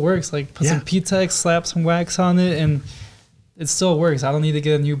shit still works. Like, put some P-Tex, slap some wax on it, and it still works. I don't need to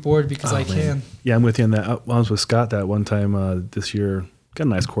get a new board because I can. Yeah, I'm with you on that. I was with Scott that one time this year. Got a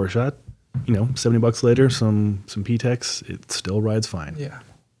nice core shot. You know, $70 later, some P-Tex. It still rides fine. Yeah.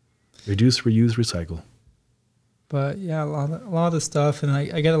 Reduce, reuse, recycle. But yeah, a lot of stuff, and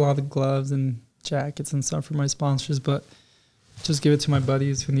I get a lot of gloves and jackets and stuff for my sponsors, but just give it to my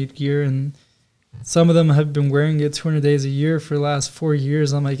buddies who need gear, and some of them have been wearing it 200 days a year for the last 4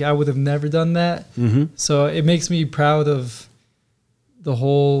 years. I'm like, I would have never done that. So it makes me proud of the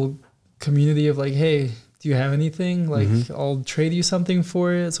whole community of like, hey, do you have anything? Like, I'll trade you something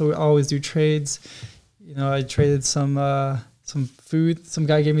for it. So we always do trades. You know, I traded some food. Some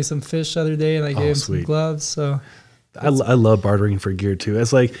guy gave me some fish the other day, and I gave him some gloves. So I love bartering for gear too.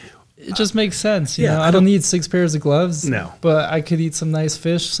 It's like, it just makes sense. You know, I don't need 6 pairs of gloves. No, but I could eat some nice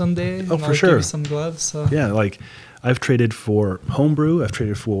fish someday. Oh, for sure. Give you some gloves. So yeah, like I've traded for homebrew. I've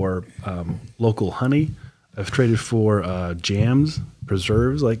traded for local honey. I've traded for jams,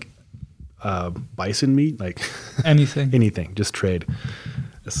 preserves, like bison meat, like anything. Just trade.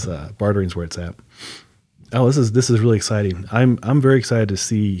 It's bartering's where it's at. Oh, this is really exciting. I'm very excited to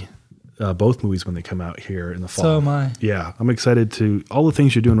see both movies when they come out here in the fall. So am I. Yeah, I'm excited to all the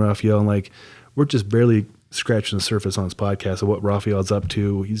things you're doing, Raphael. And like, we're just barely scratching the surface on his podcast of what Raphael's up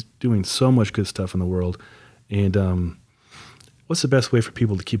to. He's doing so much good stuff in the world. And what's the best way for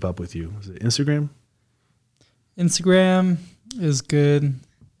people to keep up with you? Is it Instagram? Instagram is good,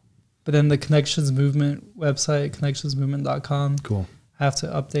 but then the Connections Movement website, connectionsmovement.com. Cool. I have to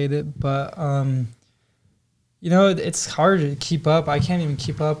update it, but you know, it's hard to keep up. I can't even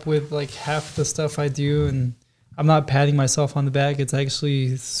keep up with like half the stuff I do, and I'm not patting myself on the back. It's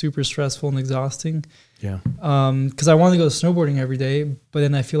actually super stressful and exhausting. Yeah. Because I want to go snowboarding every day, but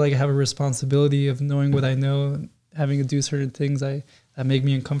then I feel like I have a responsibility of knowing what I know, having to do certain things that make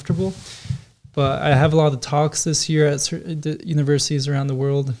me uncomfortable. But I have a lot of talks this year at universities around the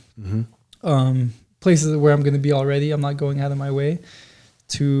world, places where I'm going to be already. I'm not going out of my way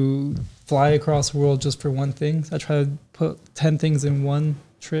to fly across the world just for one thing. I try to put 10 things in one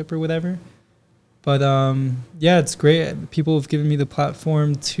trip or whatever. But yeah, it's great. People have given me the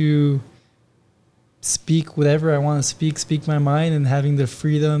platform to speak whatever I want to speak my mind, and having the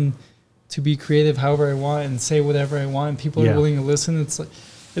freedom to be creative however I want and say whatever I want. And people are willing to listen. It's like,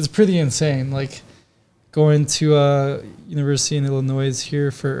 it's pretty insane. Like going to a university in Illinois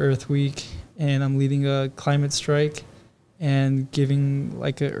here for Earth Week, and I'm leading a climate strike and giving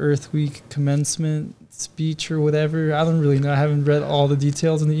like a Earth Week commencement speech or whatever. I don't really know. I haven't read all the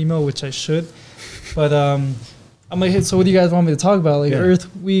details in the email, which I should. But I'm like, hey, so what do you guys want me to talk about? Like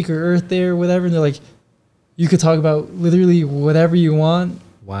Earth Week or Earth Day or whatever? And they're like, you could talk about literally whatever you want.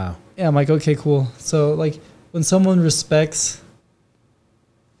 Wow. Yeah, I'm like, okay, cool. So like when someone respects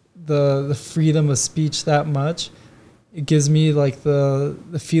the freedom of speech that much, it gives me like the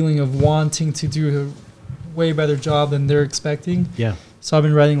feeling of wanting to do a way better job than they're expecting. Yeah. So I've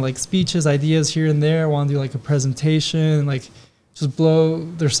been writing like speeches, ideas here and there. I want to do like a presentation, like just blow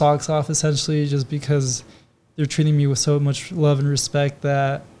their socks off essentially, just because they're treating me with so much love and respect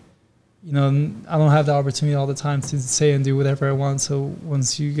that, you know, I don't have the opportunity all the time to say and do whatever I want. So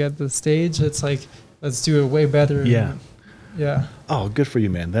once you get the stage, it's like, let's do it way better. Yeah. Yeah. Oh, good for you,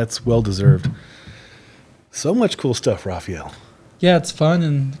 man. That's well deserved. So much cool stuff, Raphael. Yeah, it's fun,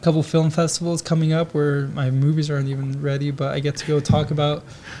 and a couple film festivals coming up where my movies aren't even ready, but I get to go talk about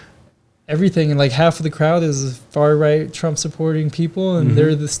everything. And like half of the crowd is far right Trump supporting people, and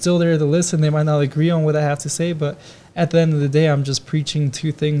they're still there to listen. They might not agree on what I have to say, but at the end of the day, I'm just preaching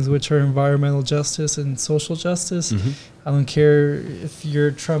two things, which are environmental justice and social justice. I don't care if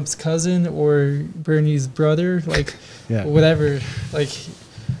you're Trump's cousin or Bernie's brother, like whatever, like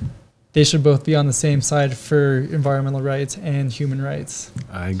they should both be on the same side for environmental rights and human rights.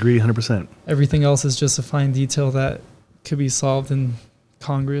 I agree 100%. Everything else is just a fine detail that could be solved in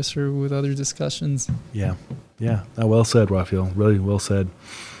Congress or with other discussions. Yeah. Yeah. Well said, Raphael. Really well said.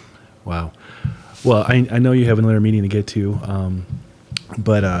 Wow. Well, I know you have another meeting to get to,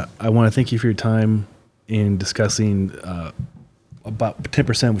 but I want to thank you for your time in discussing about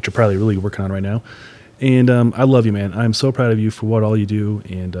 10%, which you're probably really working on right now. And I love you, man. I'm so proud of you for what all you do,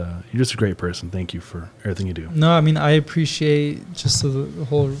 and you're just a great person. Thank you for everything you do. No, I mean, I appreciate just the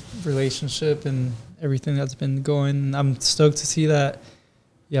whole relationship and everything that's been going. I'm stoked to see that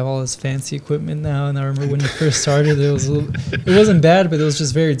you have all this fancy equipment now. And I remember when you first started, it wasn't bad, but it was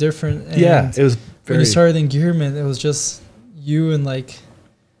just very different. And yeah, it was when you started in Gearman, it was just you and like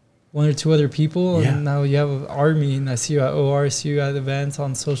one or two other people, and now you have an army. And I see you at OR, see you at events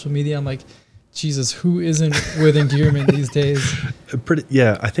on social media. I'm like, Jesus, who isn't with Gearman these days?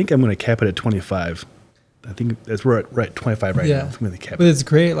 I think I'm going to cap it at 25. I think we're at 25 right now. I'm going to cap but it's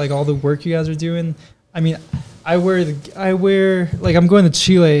great, like all the work you guys are doing. I mean, I wear like I'm going to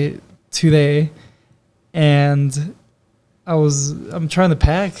Chile today, and I'm trying to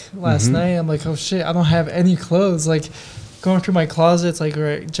pack last night. I'm like, oh shit, I don't have any clothes. Like going through my closet, it's like, all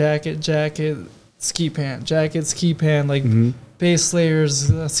right, jacket, ski pant, like base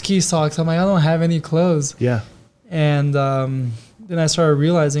layers, ski socks. I'm like, I don't have any clothes. Yeah. And then I started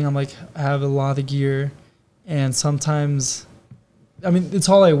realizing, I'm like, I have a lot of gear, and sometimes, I mean, it's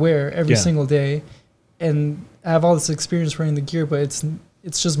all I wear every single day, and I have all this experience wearing the gear, but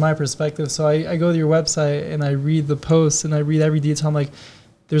it's just my perspective. So I go to your website and I read the posts and I read every detail. I'm like,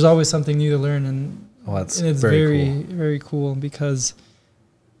 there's always something new to learn, and it's very cool. very cool, because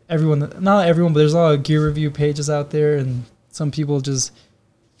not everyone, but there's a lot of gear review pages out there, and some people just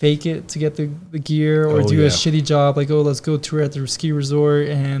fake it to get the gear or do a shitty job. Like, oh, let's go tour at the ski resort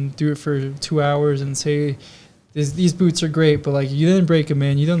and do it for 2 hours and say these boots are great, but like you didn't break them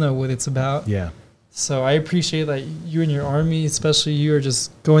in. You don't know what it's about. Yeah. So I appreciate that you and your army, especially you, are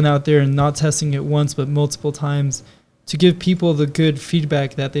just going out there and not testing it once but multiple times to give people the good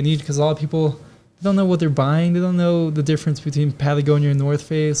feedback that they need, because a lot of people don't know what they're buying. They don't know the difference between Patagonia and North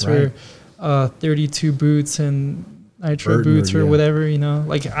Face or 32 boots and Nitro Burton boots or whatever, you know.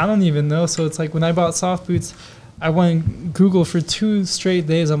 Like, I don't even know. So it's like when I bought soft boots, I went Google for 2 straight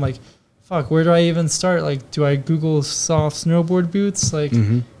days. I'm like, fuck, where do I even start? Like, do I Google soft snowboard boots? Like,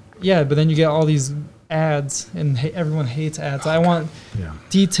 yeah, but then you get all these ads, and everyone hates ads. I want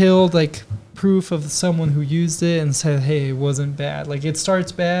detailed, like, proof of someone who used it and said, hey, it wasn't bad. Like it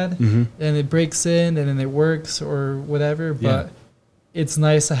starts bad and it breaks in and then it works or whatever. But it's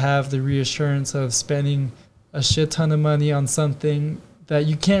nice to have the reassurance of spending a shit ton of money on something that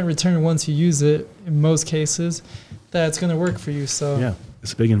you can't return once you use it in most cases, that it's going to work for you. So yeah,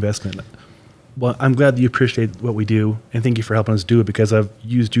 it's a big investment. Well, I'm glad that you appreciate what we do, and thank you for helping us do it, because I've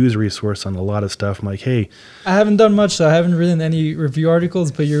used you as a resource on a lot of stuff. I'm like, hey. I haven't done much, though. I haven't written any review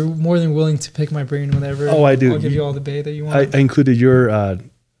articles, but you're more than willing to pick my brain whenever. Oh, I do. I'll give you all the bait you want. I included your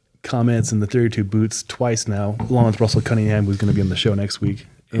comments in the 32 Boots twice now, along with Russell Cunningham, who's going to be on the show next week.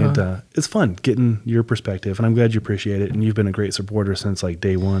 And it's fun getting your perspective, and I'm glad you appreciate it. And you've been a great supporter since like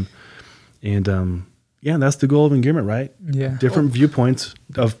day one. And yeah, that's the goal of Engearment, right? Yeah. Different viewpoints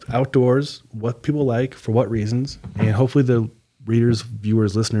of outdoors, what people like, for what reasons, and hopefully the readers,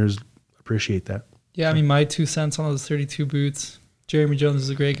 viewers, listeners appreciate that. Yeah, I mean, my 2 cents on those 32 boots. Jeremy Jones is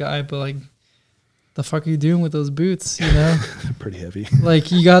a great guy, but like, the fuck are you doing with those boots, you know? Pretty heavy.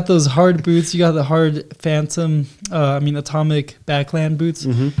 Like, you got those hard boots. You got the hard Phantom, Atomic Backland boots.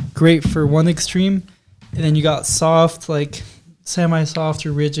 Great for one extreme. And then you got soft, like semi-soft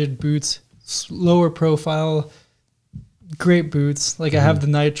or rigid boots, lower profile, great boots. Like, I have the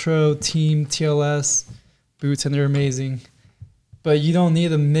Nitro Team TLS boots, and they're amazing. But you don't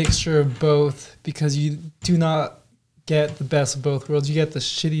need a mixture of both, because you do not get the best of both worlds. You get the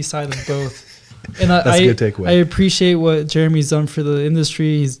shitty side of both. And That's a good takeaway. I appreciate what Jeremy's done for the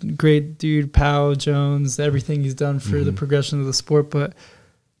industry. He's a great dude. Powell, Jones, everything he's done for the progression of the sport. But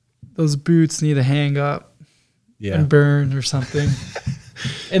those boots need to hang up and burn or something.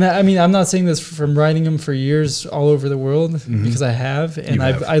 And I mean, I'm not saying this from riding them for years all over the world, because I have. And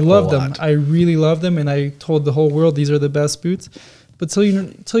I love them. I really love them. And I told the whole world these are the best boots. But till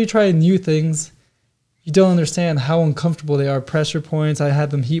you try new things, you don't understand how uncomfortable they are. Pressure points. I had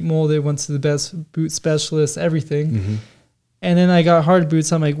them heat molded, went to the best boot specialist, everything. And then I got hard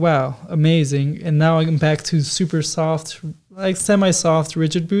boots. I'm like, wow, amazing. And now I'm back to super soft, like semi-soft,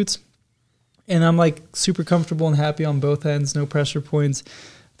 rigid boots. And I'm like super comfortable and happy on both ends. No pressure points.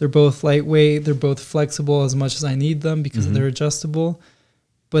 They're both lightweight. They're both flexible as much as I need them, because they're adjustable.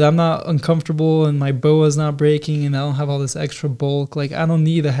 But I'm not uncomfortable, and my BOA's not breaking, and I don't have all this extra bulk. Like, I don't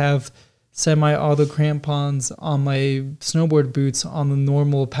need to have semi-auto crampons on my snowboard boots on the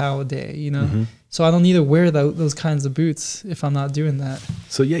normal POW day, you know? So I don't need to wear those kinds of boots if I'm not doing that.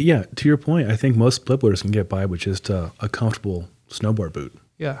 So yeah, to your point, I think most splitboarders can get by with just a comfortable snowboard boot.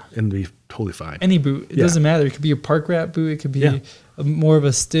 Yeah. And be totally fine. Any boot. It doesn't matter. It could be a park rat boot. It could be more of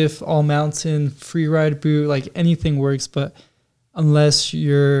a stiff all-mountain free ride boot. Like, anything works, but unless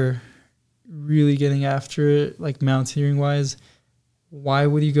you're really getting after it, like mountaineering-wise, why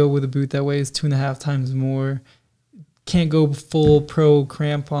would you go with a boot that weighs 2.5 times more? Can't go full pro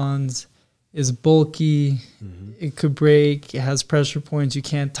crampons. Is bulky. It could break. It has pressure points. You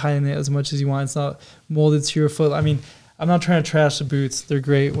can't tighten it as much as you want. It's not molded to your foot. I mean, I'm not trying to trash the boots. They're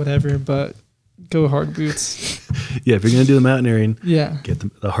great, whatever, but go hard boots. Yeah, if you're going to do the mountaineering, get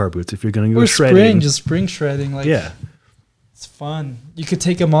the hard boots. If you're going to go shredding. Just spring shredding. Like, it's fun. You could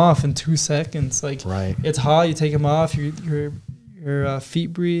take them off in 2 seconds. Like, it's hot. You take them off. Your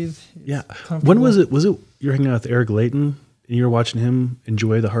feet breathe. Yeah. When was it? Was it you're hanging out with Eric Layton and you were watching him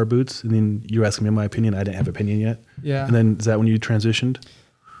enjoy the hard boots, and then you were asking me my opinion? I didn't have an opinion yet. Yeah. And then is that when you transitioned?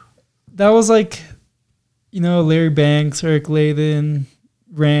 That was like, Larry Banks, Eric Layton,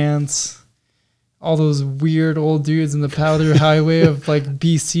 Rance, all those weird old dudes in the powder highway of like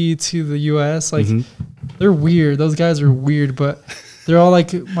BC to the US. Like, they're weird. Those guys are weird, but they're all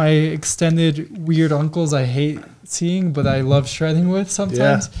like my extended weird uncles I hate seeing, but I love shredding with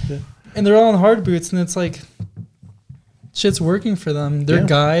sometimes. Yeah. And they're all in hard boots, and it's like, shit's working for them. They're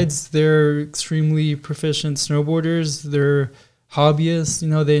guides. They're extremely proficient snowboarders. They're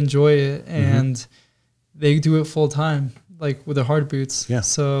hobbyists. They enjoy it, and they do it full time, like with the hard boots. Yeah.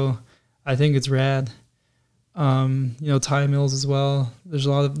 So I think it's rad. Ty Mills as well. There's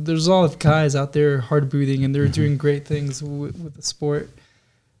a lot of guys out there hard booting, and they're doing great things with the sport.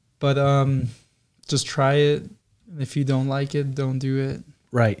 But just try it. And if you don't like it, don't do it.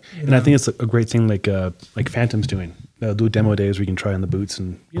 Right. And I think it's a great thing, like Phantom's doing. They'll do demo days where you can try on the boots,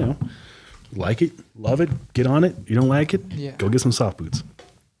 and like it, love it, get on it. You don't like it, go get some soft boots.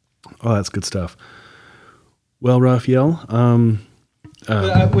 Oh, that's good stuff. Well, Raphael,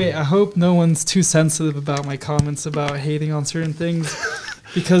 I hope no one's too sensitive about my comments about hating on certain things,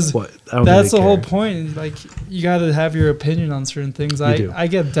 because that's the whole point. Like, you got to have your opinion on certain things. I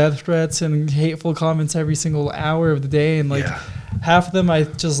get death threats and hateful comments every single hour of the day, and half of them I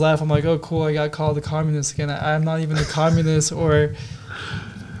just laugh. I'm like, oh, cool, I got called a communist again. I'm not even a communist, or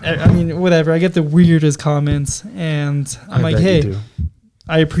I mean, whatever. I get the weirdest comments, and I'm like, bet you hey, do.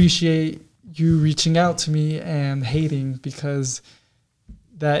 I appreciate you reaching out to me and hating, because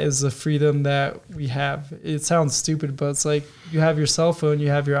that is the freedom that we have. It sounds stupid, but it's like you have your cell phone, you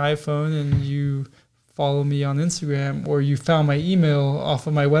have your iPhone, and you follow me on Instagram, or you found my email off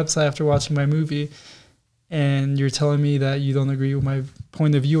of my website after watching my movie, and you're telling me that you don't agree with my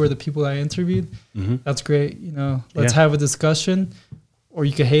point of view or the people that I interviewed. Mm-hmm. That's great. Let's have a discussion, or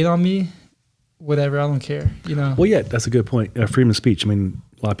you could hate on me, whatever. I don't care. Well, yeah, that's a good point. Freedom of speech. I mean,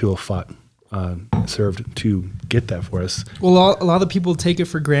 a lot of people fought, served to get that for us. Well, a lot of people take it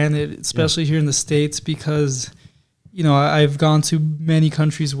for granted, especially here in the States, because, I've gone to many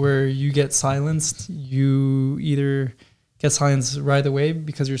countries where you get silenced. You either get silenced right away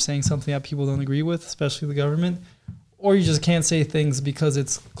because you're saying something that people don't agree with, especially the government, or you just can't say things because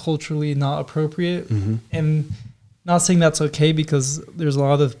it's culturally not appropriate. Mm-hmm. And not saying that's okay, because there's a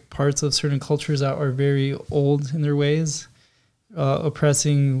lot of parts of certain cultures that are very old in their ways,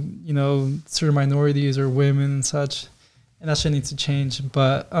 oppressing, certain minorities or women and such. And that shit needs to change.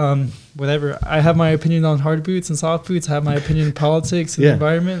 But whatever. I have my opinion on hard boots and soft boots. I have my opinion in politics and the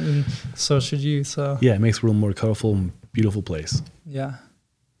environment, and so should you. So yeah, it makes the world a more colorful and beautiful place. Yeah.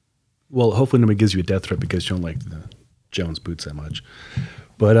 Well, hopefully nobody gives you a death threat because you don't like the Jones boots that much.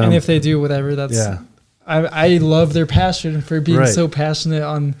 But and if they do, whatever, that's... Yeah. I love their passion for being so passionate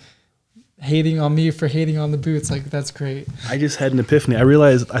on hating on me for hating on the boots. Like, that's great. I just had an epiphany. I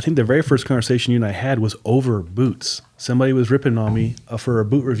realized, I think the very first conversation you and I had was over boots. Somebody was ripping on me for a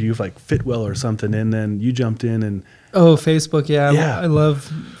boot review of like Fitwell or something, and then you jumped in and... Oh, Facebook, yeah. I love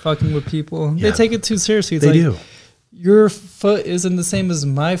fucking with people. Yeah. They take it too seriously. It's they like, do. Your foot isn't the same as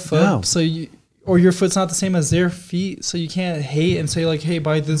my foot, No. or your foot's not the same as their feet, so you can't hate and say like, hey,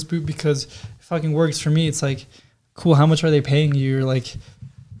 buy this boot because it fucking works for me. It's like, cool, how much are they paying you? You're like...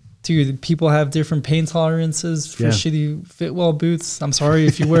 Dude, people have different pain tolerances for shitty Fitwell boots. I'm sorry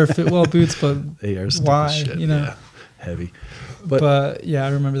if you wear Fitwell boots, but they are why? shit. Yeah, heavy. But yeah,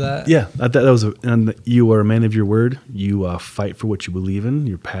 I remember that. Yeah, that was. And you are a man of your word. You fight for what you believe in.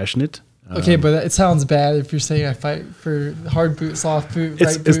 You're passionate. Okay, but it sounds bad if you're saying I fight for hard boot, soft boot,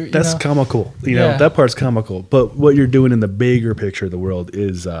 right boot. That's comical. That part's comical. But what you're doing in the bigger picture of the world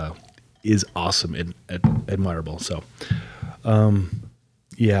is awesome and admirable. So.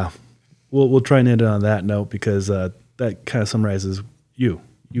 Yeah, we'll try and end it on that note, because that kind of summarizes you.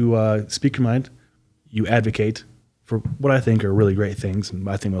 You speak your mind. You advocate for what I think are really great things, and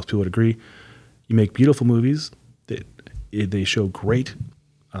I think most people would agree. You make beautiful movies. They show great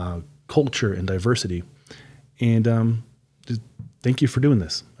culture and diversity. And just thank you for doing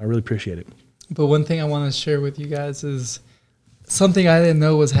this. I really appreciate it. But one thing I want to share with you guys is something I didn't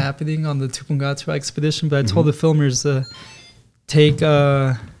know was happening on the Tupungatu expedition, but I told the filmers to take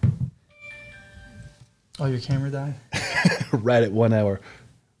oh, your camera died? Right at 1 hour.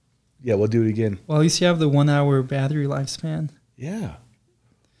 Yeah, we'll do it again. Well, at least you have the 1 hour battery lifespan. Yeah.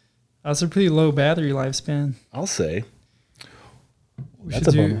 That's a pretty low battery lifespan. I'll say. We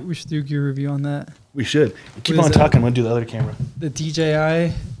should do a gear review on that. We should. Keep on talking. I'm going to do the other camera. The DJI.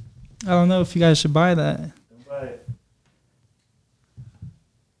 I don't know if you guys should buy that. Don't buy it.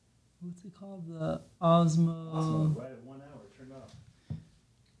 What's it called? The Osmo. Right at 1 hour. Turn off. All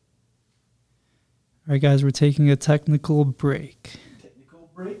right, guys, we're taking a technical break.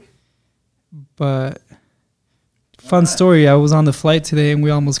 But fun story. I was on the flight today and we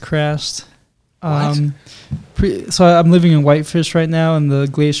almost crashed. What? So I'm living in Whitefish right now, in the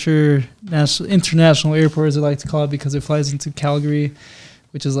Glacier International Airport, as I like to call it, because it flies into Calgary,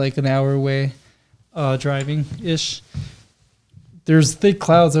 which is like an hour away, driving-ish. There's thick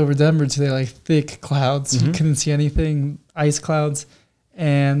clouds over Denver today, like thick clouds. You couldn't see anything, ice clouds.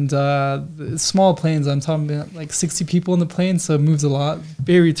 And the small planes, I'm talking about like 60 people in the plane, so it moves a lot.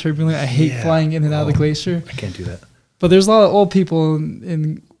 Very turbulent. I hate flying in and out of the glacier. I can't do that. But there's a lot of old people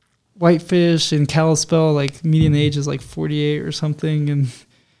in Whitefish and Kalispell, like median age is like 48 or something.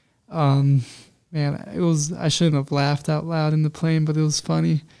 And man, I shouldn't have laughed out loud in the plane, but it was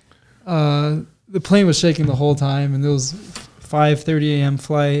funny. The plane was shaking the whole time, and it was 5:30 a.m.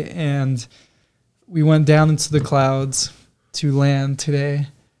 flight, and we went down into the clouds to land today,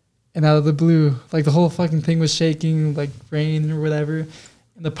 and out of the blue, like the whole fucking thing was shaking, like rain or whatever,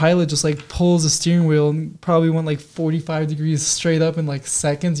 and the pilot just like pulls the steering wheel and probably went like 45 degrees straight up in like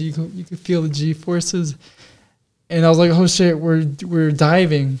seconds. You could feel the G-forces, and I was like, oh shit, we're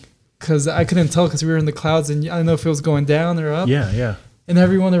diving, because I couldn't tell because we were in the clouds, and I don't know if it was going down or up. Yeah. And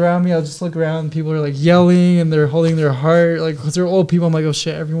everyone around me, I'll just look around, and people are like yelling, and they're holding their heart, like, because they're old people. I'm like, oh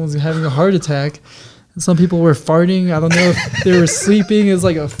shit, everyone's having a heart attack. Some people were farting. I don't know if they were sleeping. It was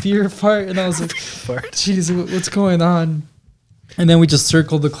like a fear fart. And I was like, geez, what's going on? And then we just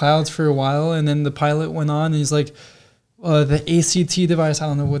circled the clouds for a while. And then the pilot went on and he's like, the ACT device, I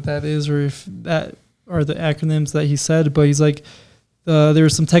don't know what that is or if that are the acronyms that he said, but he's like, there were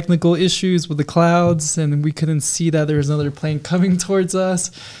some technical issues with the clouds and we couldn't see that there was another plane coming towards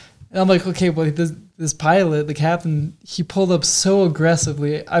us. And I'm like, okay, but this pilot, the captain, he pulled up so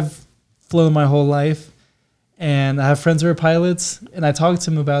aggressively. I've flown my whole life and I have friends who are pilots and I talked to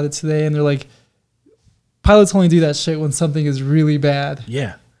them about it today and they're like, pilots only do that shit when something is really bad.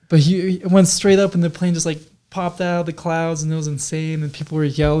 Yeah. But he went straight up and the plane just like popped out of the clouds and it was insane and people were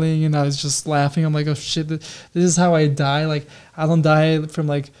yelling and I was just laughing. I'm like, oh shit, this is how I die. Like I don't die from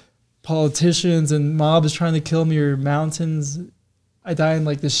like politicians and mobs trying to kill me or mountains. I die in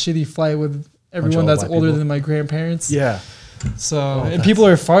like this shitty flight with everyone that's older than my grandparents. Yeah. So and people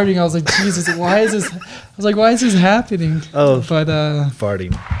are farting. I was like, Jesus, why is this? I was like, why is this happening? Oh, but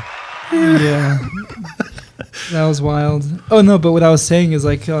farting. Yeah, that was wild. Oh no, but what I was saying is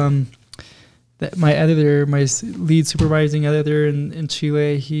like that my editor, my lead supervising editor in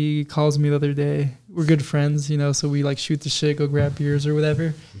Chile, he calls me the other day. We're good friends, you know, so we like shoot the shit, go grab beers or whatever.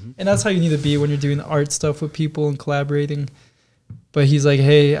 Mm-hmm. And that's how you need to be when you're doing art stuff with people and collaborating. But he's like,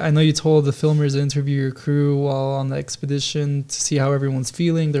 hey, I know you told the filmers to interview your crew while on the expedition to see how everyone's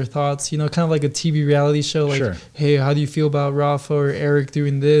feeling, their thoughts, you know, kind of like a TV reality show. Like, sure. Hey, how do you feel about Rafa or Eric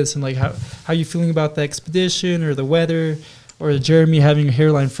doing this? And like, how are you feeling about the expedition or the weather or Jeremy having a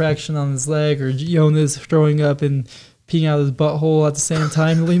hairline fraction on his leg or Jonas throwing up and peeing out his butthole at the same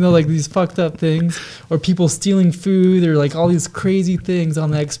time, you know, like these fucked up things, or people stealing food or like all these crazy things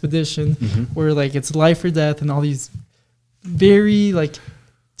on the expedition where like it's life or death and all these very like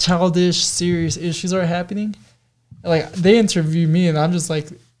childish, serious issues are happening. Like they interview me and I'm just like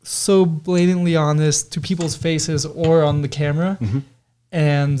so blatantly honest to people's faces or on the camera.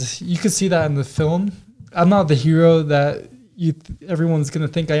 And you could see that in the film. I'm not the hero that everyone's going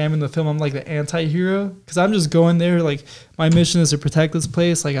to think I am in the film. I'm like the anti-hero because I'm just going there. Like my mission is to protect this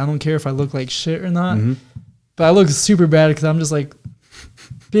place. Like I don't care if I look like shit or not, but I look super bad because I'm just like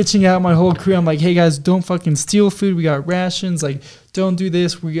bitching out my whole crew. I'm like, hey guys, don't fucking steal food. We got rations. Like, don't do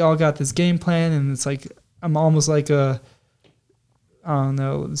this. We all got this game plan. And it's like, I'm almost like I don't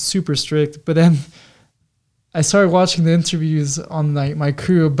know, super strict. But then I started watching the interviews on like my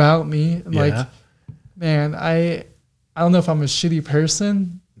crew about me. And like, man, I don't know if I'm a shitty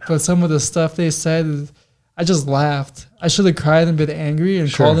person, but some of the stuff they said, I just laughed. I should have cried and been angry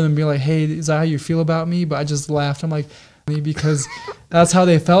and called them and be like, hey, is that how you feel about me? But I just laughed. I'm like, because that's how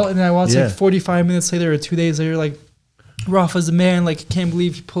they felt. And then I watched like 45 minutes later or 2 days later, like Rafa's a man, like I can't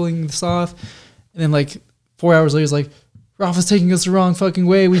believe you're pulling this off. And then like 4 hours later, it's like Rafa's taking us the wrong fucking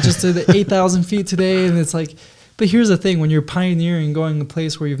way. We just did 8,000 feet today. And it's like, but here's the thing, when you're pioneering, going to a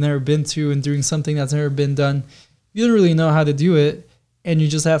place where you've never been to and doing something that's never been done, you don't really know how to do it. And you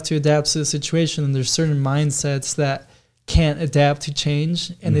just have to adapt to the situation. And there's certain mindsets that can't adapt to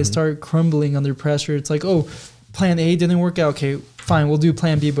change and they start crumbling under pressure. It's like, oh, plan A didn't work out. Okay, fine, we'll do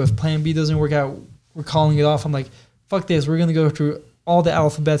plan B. But if plan B doesn't work out, we're calling it off. I'm like, fuck this. We're going to go through all the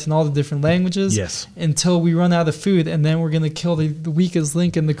alphabets and all the different languages until we run out of food. And then we're going to kill the weakest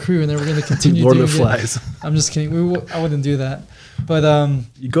link in the crew. And then we're going to continue Lord doing of the Flies. I'm just kidding. I wouldn't do that. But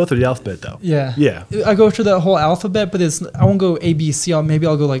you go through the alphabet though. Yeah. I go through that whole alphabet, but I won't go A, B, C. Maybe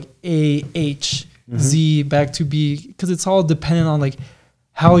I'll go like A, H, Z, back to B. Because it's all dependent on like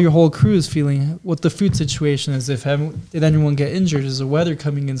how your whole crew is feeling, what the food situation is, did anyone get injured, is the weather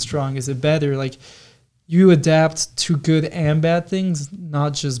coming in strong, is it better? Like you adapt to good and bad things,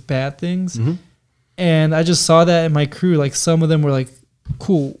 not just bad things. And I just saw that in my crew. Like some of them were like,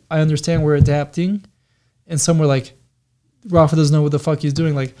 cool, I understand we're adapting. And some were like, Rafa doesn't know what the fuck he's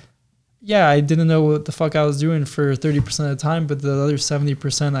doing. Like, yeah, I didn't know what the fuck I was doing for 30% of the time, but the other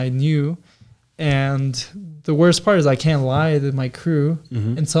 70% I knew. And the worst part is I can't lie to my crew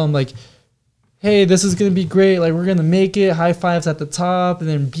and tell them like, hey, this is going to be great. Like, we're going to make it. High fives at the top and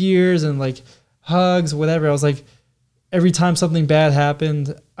then beers and like hugs, whatever. I was like, every time something bad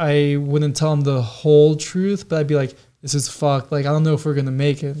happened, I wouldn't tell them the whole truth, but I'd be like, this is fucked. Like, I don't know if we're going to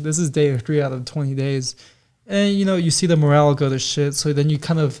make it. This is day 3 out of 20 days. And, you know, you see the morale go to shit. So then you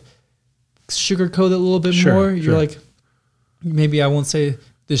kind of sugarcoat it a little bit more. You're like, maybe I won't say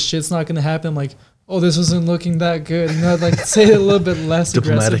this shit's not going to happen. I'm like, oh, this isn't looking that good. You know, like say it a little bit less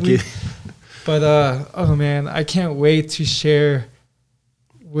aggressively. But, oh man, I can't wait to share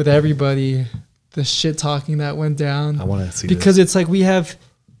with everybody the shit talking that went down. I want to see because it's like we have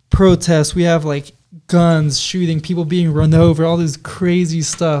protests, we have like guns, shooting, people being run over, all this crazy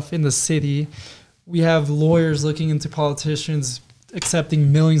stuff in the city. we have lawyers looking into politicians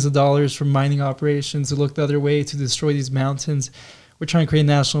accepting millions of dollars from mining operations to look the other way to destroy these mountains. We're trying to create a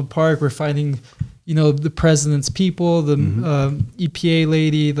national park. We're fighting, the president's people, the EPA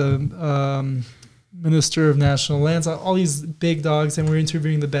lady, the Minister of National Lands, all these big dogs, and we're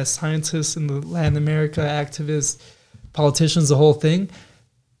interviewing the best scientists in the Latin America, activists, politicians, the whole thing.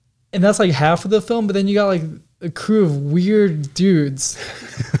 And that's like half of the film, but then you got like a crew of weird dudes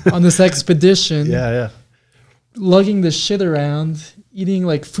on this expedition. Yeah. Lugging the shit around, eating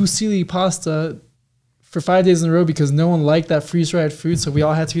like fusilli pasta for 5 days in a row because no one liked that freeze-dried food, so we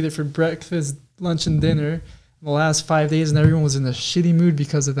all had to eat it for breakfast, lunch, and dinner in the last 5 days, and everyone was in a shitty mood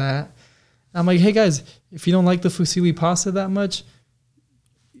because of that. And I'm like, hey guys, if you don't like the fusilli pasta that much,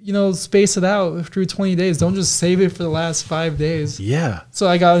 space it out through 20 days. Don't just save it for the last 5 days. Yeah. So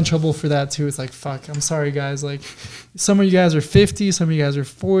I got in trouble for that too. It's like, fuck, I'm sorry guys. Like, some of you guys are 50, some of you guys are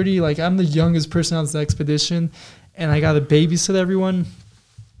 40. Like, I'm the youngest person on this expedition, and I got to babysit everyone.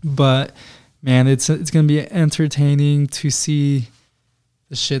 But man, it's gonna be entertaining to see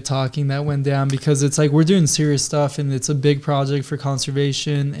the shit talking that went down, because it's like we're doing serious stuff and it's a big project for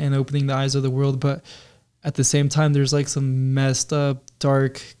conservation and opening the eyes of the world, but at the same time there's like some messed up,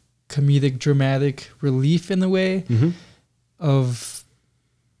 dark, comedic, dramatic relief in a way of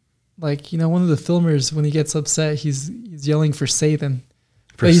like, one of the filmers, when he gets upset, he's yelling for Satan.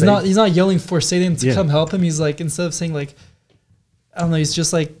 But he's not yelling for Satan to come help him. He's like, instead of saying like, I don't know, he's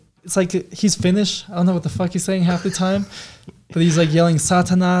just like, it's like he's Finnish. I don't know what the fuck he's saying half the time, but he's like yelling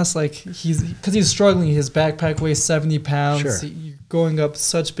Satanas, like because he's struggling. His backpack weighs 70 pounds. Sure. You're going up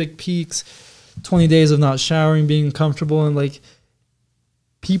such big peaks, 20 days of not showering, being uncomfortable, and like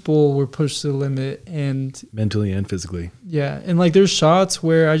people were pushed to the limit, and mentally and physically. Yeah, and like there's shots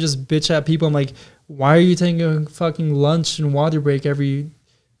where I just bitch at people. I'm like, why are you taking a fucking lunch and water break every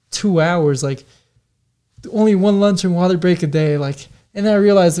 2 hours? Like, only one lunch and water break a day. Like, and then I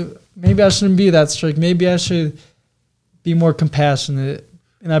realized that maybe I shouldn't be that strict. Maybe I should be more compassionate,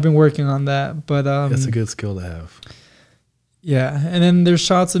 and I've been working on that. But that's a good skill to have. Yeah, and then there's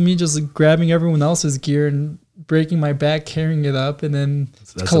shots of me just grabbing everyone else's gear and breaking my back, carrying it up, and then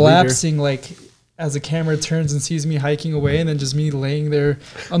that's collapsing like as the camera turns and sees me hiking away, and then just me laying there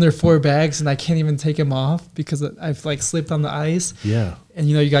under 4 bags, and I can't even take them off because I've like slipped on the ice. Yeah. And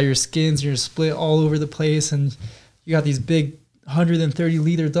you got your skins and you're split all over the place, and you got these big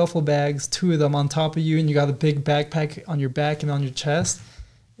 130-liter duffel bags, 2 of them on top of you, and you got a big backpack on your back and on your chest,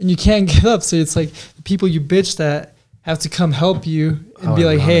 and you can't get up. So it's like the people you bitched at have to come help you and be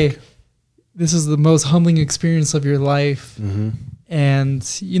like, hey, this is the most humbling experience of your life.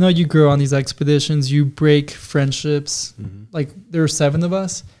 And you grow on these expeditions, you break friendships. Like, there were 7 of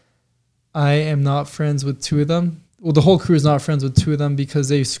us. I am not friends with 2 of them. Well, the whole crew is not friends with 2 of them because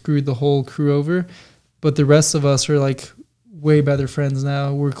they screwed the whole crew over, but the rest of us are like way better friends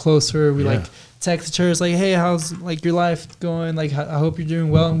now. We're closer. We like text each other, like, hey, how's like your life going? Like, I hope you're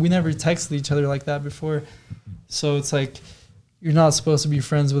doing well. And we never texted each other like that before. So it's like, you're not supposed to be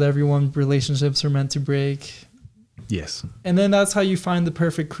friends with everyone. Relationships are meant to break. Yes. And then that's how you find the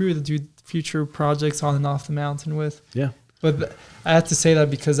perfect crew to do future projects on and off the mountain with. Yeah. But I have to say that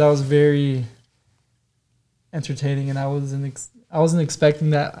because that was very entertaining, and I wasn't expecting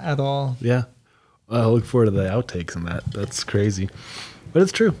that at all. Yeah. I look forward to the outtakes and that. That's crazy. But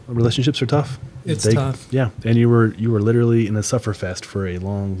it's true. Relationships are tough. It's tough. Yeah. And you were literally in a sufferfest for a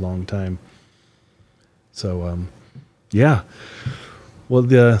long, long time. So, yeah.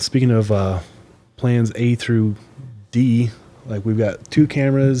 Well, speaking of plans A through D, like we've got 2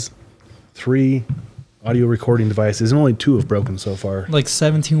 cameras, 3 audio recording devices, and only 2 have broken so far. Like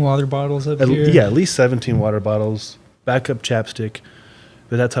 17 water bottles up here. Yeah, at least 17 water bottles, backup chapstick.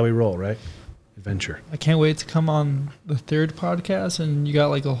 But that's how we roll, right? Adventure. I can't wait to come on the 3rd podcast, and you got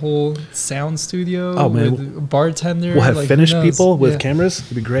like a whole sound studio. Oh man, with a bartender. We'll have like, Finnish people with cameras.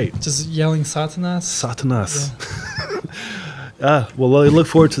 It'd be great. Just yelling Satanas. Satanas. Yeah. Well, I look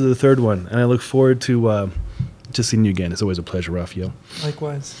forward to the 3rd one, and I look forward to just seeing you again. It's always a pleasure, Raphael.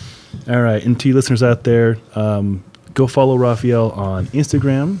 Likewise. All right, and to you listeners out there, go follow Raphael on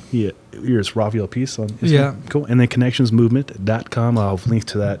Instagram. Here's Raphael Peace on Instagram. Yeah. Cool. And then connectionsmovement.com. I'll have links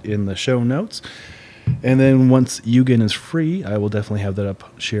to that in the show notes. And then once Eugen is free, I will definitely have that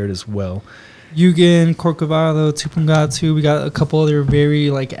up shared as well. Eugen, Corcovado, Tupungatu. We got a couple other very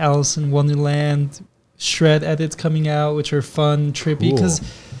like Alice in Wonderland shred edits coming out, which are fun, trippy. Because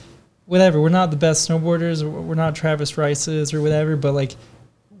whatever, we're not the best snowboarders. We're not Travis Rice's or whatever, but like,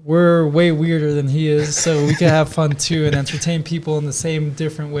 we're way weirder than he is, so we can have fun too and entertain people in the same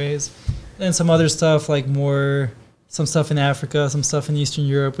different ways. And some other stuff like more some stuff in Africa, some stuff in Eastern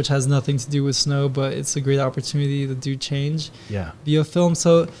Europe, which has nothing to do with snow, but it's a great opportunity to do change via film.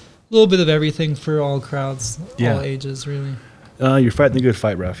 So a little bit of everything for all crowds, all ages, really. You're fighting a good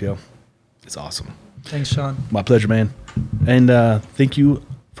fight, Raphael. It's awesome. Thanks, Sean. My pleasure, man. And thank you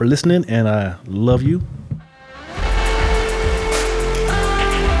for listening, and I love you.